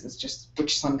parties. It's just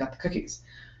which son got the cookies.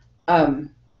 I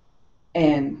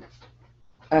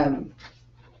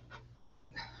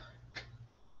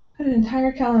had an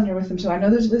entire calendar with him, so I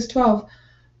know there's at least 12.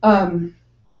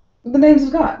 The names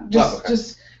of God,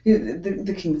 just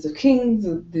the kings of kings,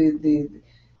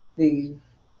 the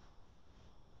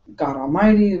God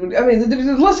Almighty. I mean,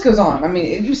 the list goes on. I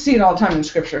mean, you see it all the time in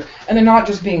Scripture, and they're not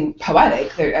just being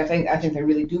poetic. I think they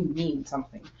really do mean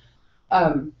something.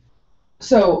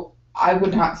 So I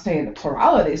would not say in a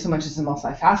plurality so much as a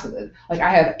multifaceted. Like, I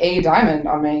have a diamond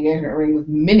on my engagement ring with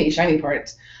many shiny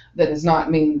parts. That does not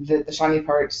mean that the shiny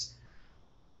parts,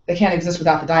 they can't exist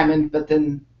without the diamond, but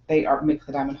then they make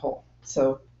the diamond whole.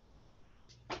 So.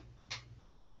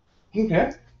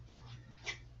 Okay.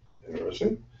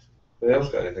 Interesting. Anybody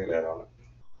else got anything to add on it?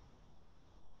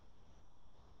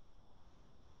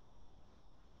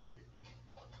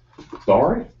 All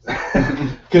right.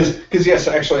 Because yes,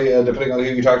 actually, depending on who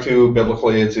you talk to,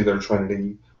 biblically, it's either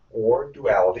Trinity or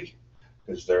duality.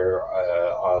 Because they're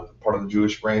part of the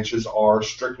Jewish branches are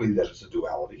strictly that it's a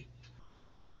duality.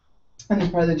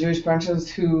 And part of the Jewish branches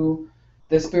who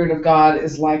the Spirit of God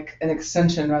is like an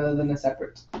extension rather than a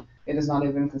separate. It is not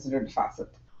even considered a facet.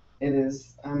 It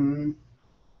is, I'm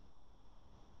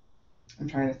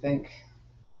trying to think.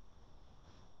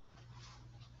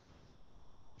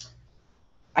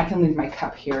 I can leave my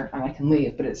cup here and I can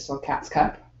leave, but it's still Cat's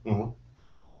cup. Mm-hmm.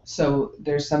 So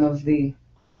there's some of the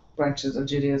branches of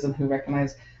Judaism who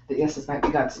recognize that yes, this might be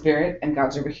God's Spirit and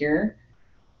God's over here,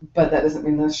 but that doesn't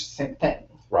mean that's the same thing.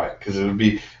 Right, because it'd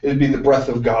be the breath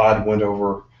of God went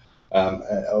over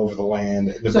the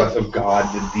land. The breath of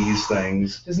God did these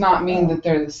things. Does not mean that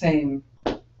they're the same.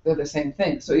 They're the same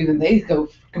thing. So even they go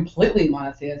completely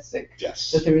monotheistic.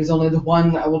 Yes. That there is only the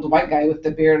one old white guy with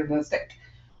the beard and the stick.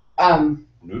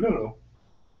 No.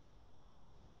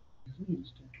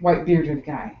 White bearded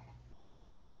guy.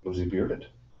 Was he bearded?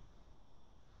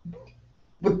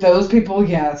 With those people,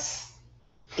 yes.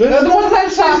 They're the ones I'm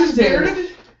talking to.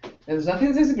 There's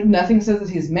nothing says that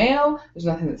he's male. There's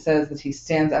nothing that says that he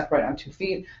stands upright on 2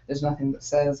 feet. There's nothing that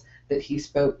says that he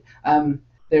spoke.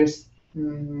 There's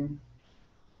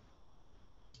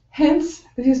hints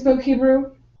that he spoke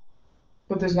Hebrew,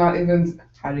 but there's not even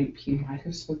he might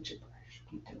have spoke gibberish.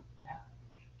 We don't know.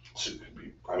 So it could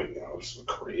be. I mean, it's the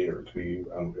creator. It could be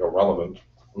irrelevant.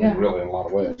 I mean, really, in a lot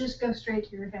of ways. Just go straight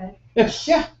to your head. Yes.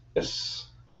 Yeah. Yes.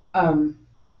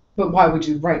 But why would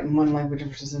you write in one language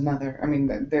versus another? I mean,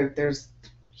 there's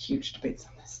huge debates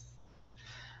on this.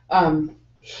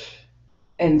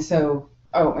 And so,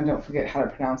 and don't forget how to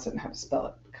pronounce it and how to spell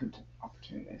it. Come to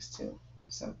opportunities too.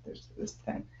 So there's this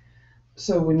thing.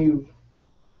 So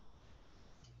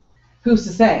who's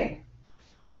to say?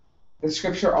 The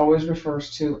scripture always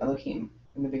refers to Elohim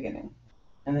in the beginning,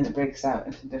 and then it breaks out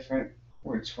into different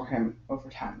words for him over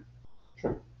time.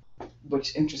 Sure.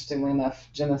 Which, interestingly enough,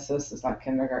 Genesis is like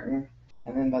kindergarten,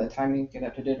 and then by the time you get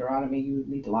up to Deuteronomy, you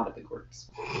need a lot of big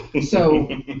words. So,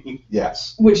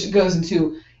 yes. Which goes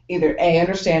into either A,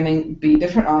 understanding, B,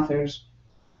 different authors,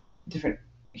 different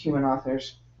human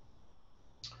authors,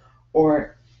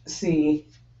 or C,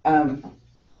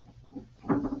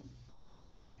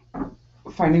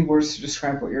 finding words to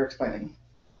describe what you're explaining.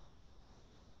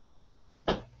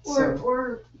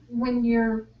 Or when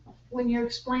you're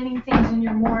explaining things and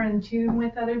you're more in tune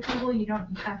with other people, you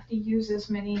don't have to use as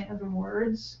many other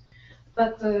words.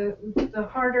 But the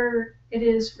harder it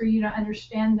is for you to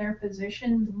understand their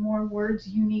position, the more words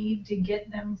you need to get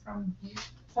them from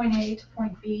point A to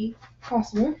point B.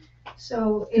 Possible.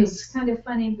 So it's kind of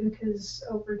funny because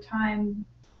over time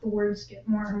the words get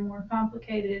more and more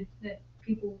complicated that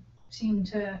people seem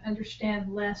to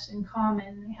understand less in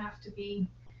common. They have to be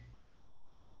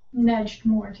nudged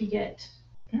more to get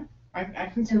I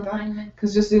can see in that. alignment.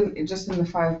 Because just in the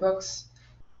 5 books,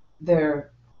 it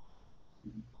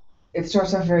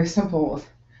starts off very simple with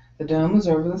the dome is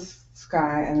over the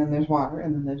sky, and then there's water,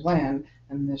 and then there's land,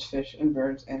 and then there's fish and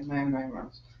birds and my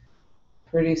animals.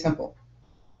 Pretty simple.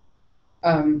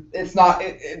 It's not.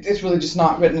 It's really just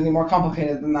not written any more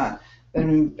complicated than that.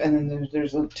 And then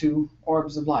there's 2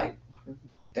 orbs of light,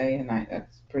 day and night.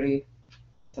 That's pretty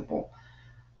simple.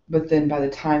 But then by the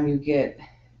time you get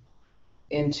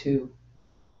into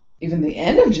even the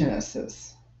end of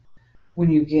Genesis,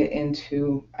 when you get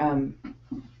into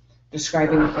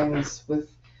describing things with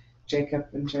Jacob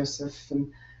and Joseph,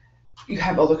 and you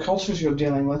have other cultures you're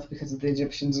dealing with because of the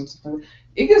Egyptians and stuff like that,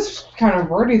 it gets kind of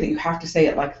wordy that you have to say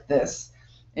it like this.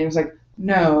 And it was like,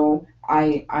 no,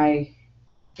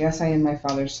 yes, I am my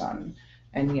father's son,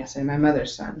 and yes, I am my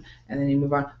mother's son. And then you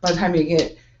move on. By the time you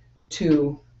get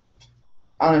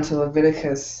on into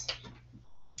Leviticus,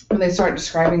 when they start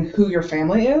describing who your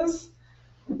family is,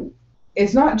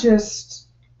 it's not just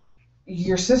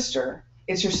your sister.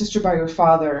 It's your sister by your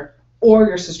father or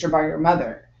your sister by your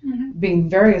mother, being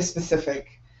very specific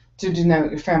to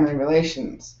denote your family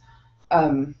relations.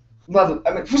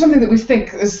 For something that we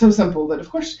think is so simple that, of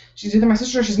course, she's either my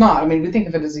sister or she's not. I mean, we think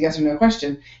of it as a yes or no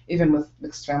question, even with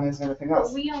mixed families and everything else.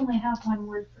 But we only have one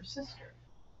word for sister.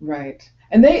 Right.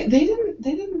 And they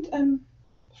didn't,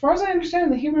 as far as I understand,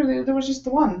 in the Hebrew, there was just the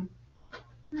one.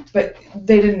 But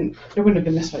there wouldn't have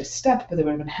been necessarily step, but there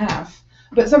would have been half.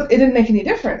 But it didn't make any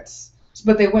difference.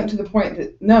 But they went to the point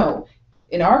that, no,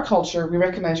 in our culture, we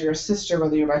recognize you're a sister,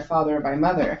 whether you're by father or by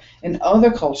mother. In other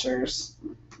cultures,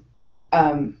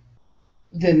 then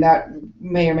that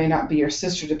may or may not be your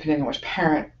sister, depending on which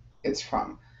parent it's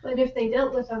from. But if they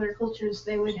dealt with other cultures,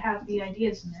 they would have the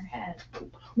ideas in their head.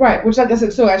 Right, which, like I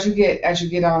said, so as you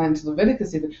get on into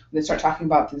Leviticus, even when they start talking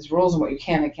about these rules and what you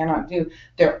can and cannot do,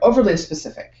 they're overly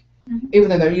specific, even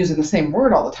though they're using the same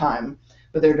word all the time,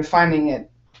 but they're defining it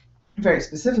very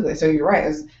specifically. So you're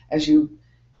right, as you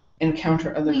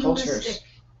encounter other cultures.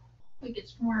 Like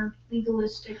it's more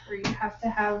legalistic, where you have to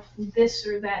have this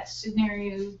or that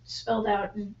scenario spelled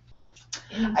out.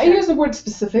 I use the word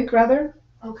specific rather.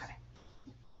 Okay.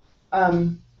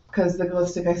 Because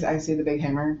legalistic, I see the big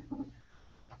hammer.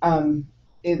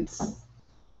 It's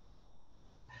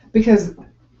because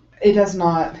it does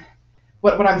not.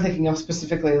 What I'm thinking of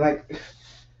specifically, like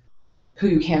who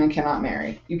you can and cannot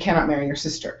marry. You cannot marry your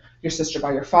sister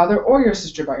by your father, or your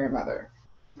sister by your mother.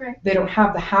 Right. They don't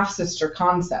have the half-sister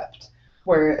concept,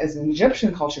 whereas in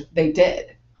Egyptian culture, they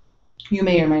did. You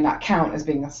may or may not count as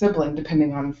being a sibling,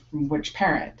 depending on from which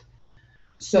parent.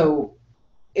 So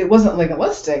it wasn't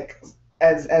legalistic,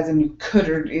 as in you could,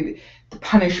 or the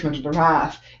punishment or the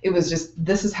wrath. It was just,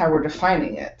 this is how we're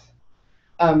defining it.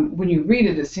 When you read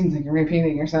it, it seems like you're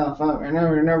repeating yourself over and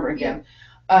over and over again.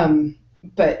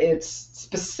 But it's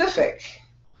specific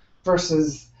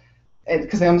versus,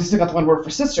 because they only took out the one word for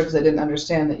sister because they didn't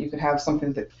understand that you could have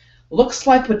something that looks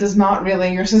like but does not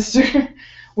really your sister.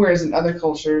 Whereas in other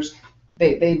cultures,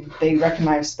 they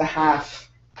recognized the half.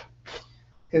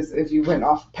 Because if you went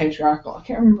off patriarchal, I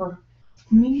can't remember,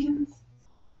 Medians?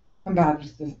 I'm bad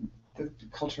with the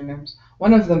culture names.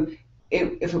 One of them,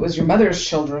 if it was your mother's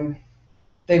children,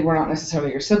 they were not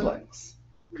necessarily your siblings.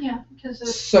 Yeah, because of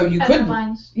so you could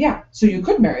lines. Yeah, so you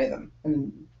could marry them.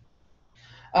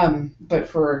 But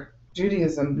for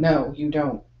Judaism, no, you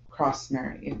don't cross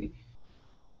marry.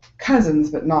 Cousins,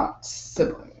 but not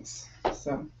siblings.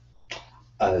 So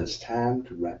it's time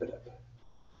to wrap it up.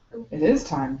 It is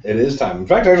time. It is time. In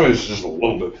fact, actually, it's just a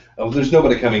little bit. There's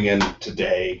nobody coming in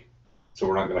today, so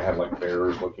we're not going to have like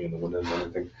bears looking in the windows or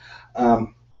anything.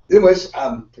 Anyways,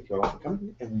 thank you all for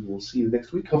coming, and we will see you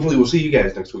next week. Hopefully, we'll see you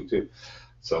guys next week too.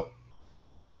 So.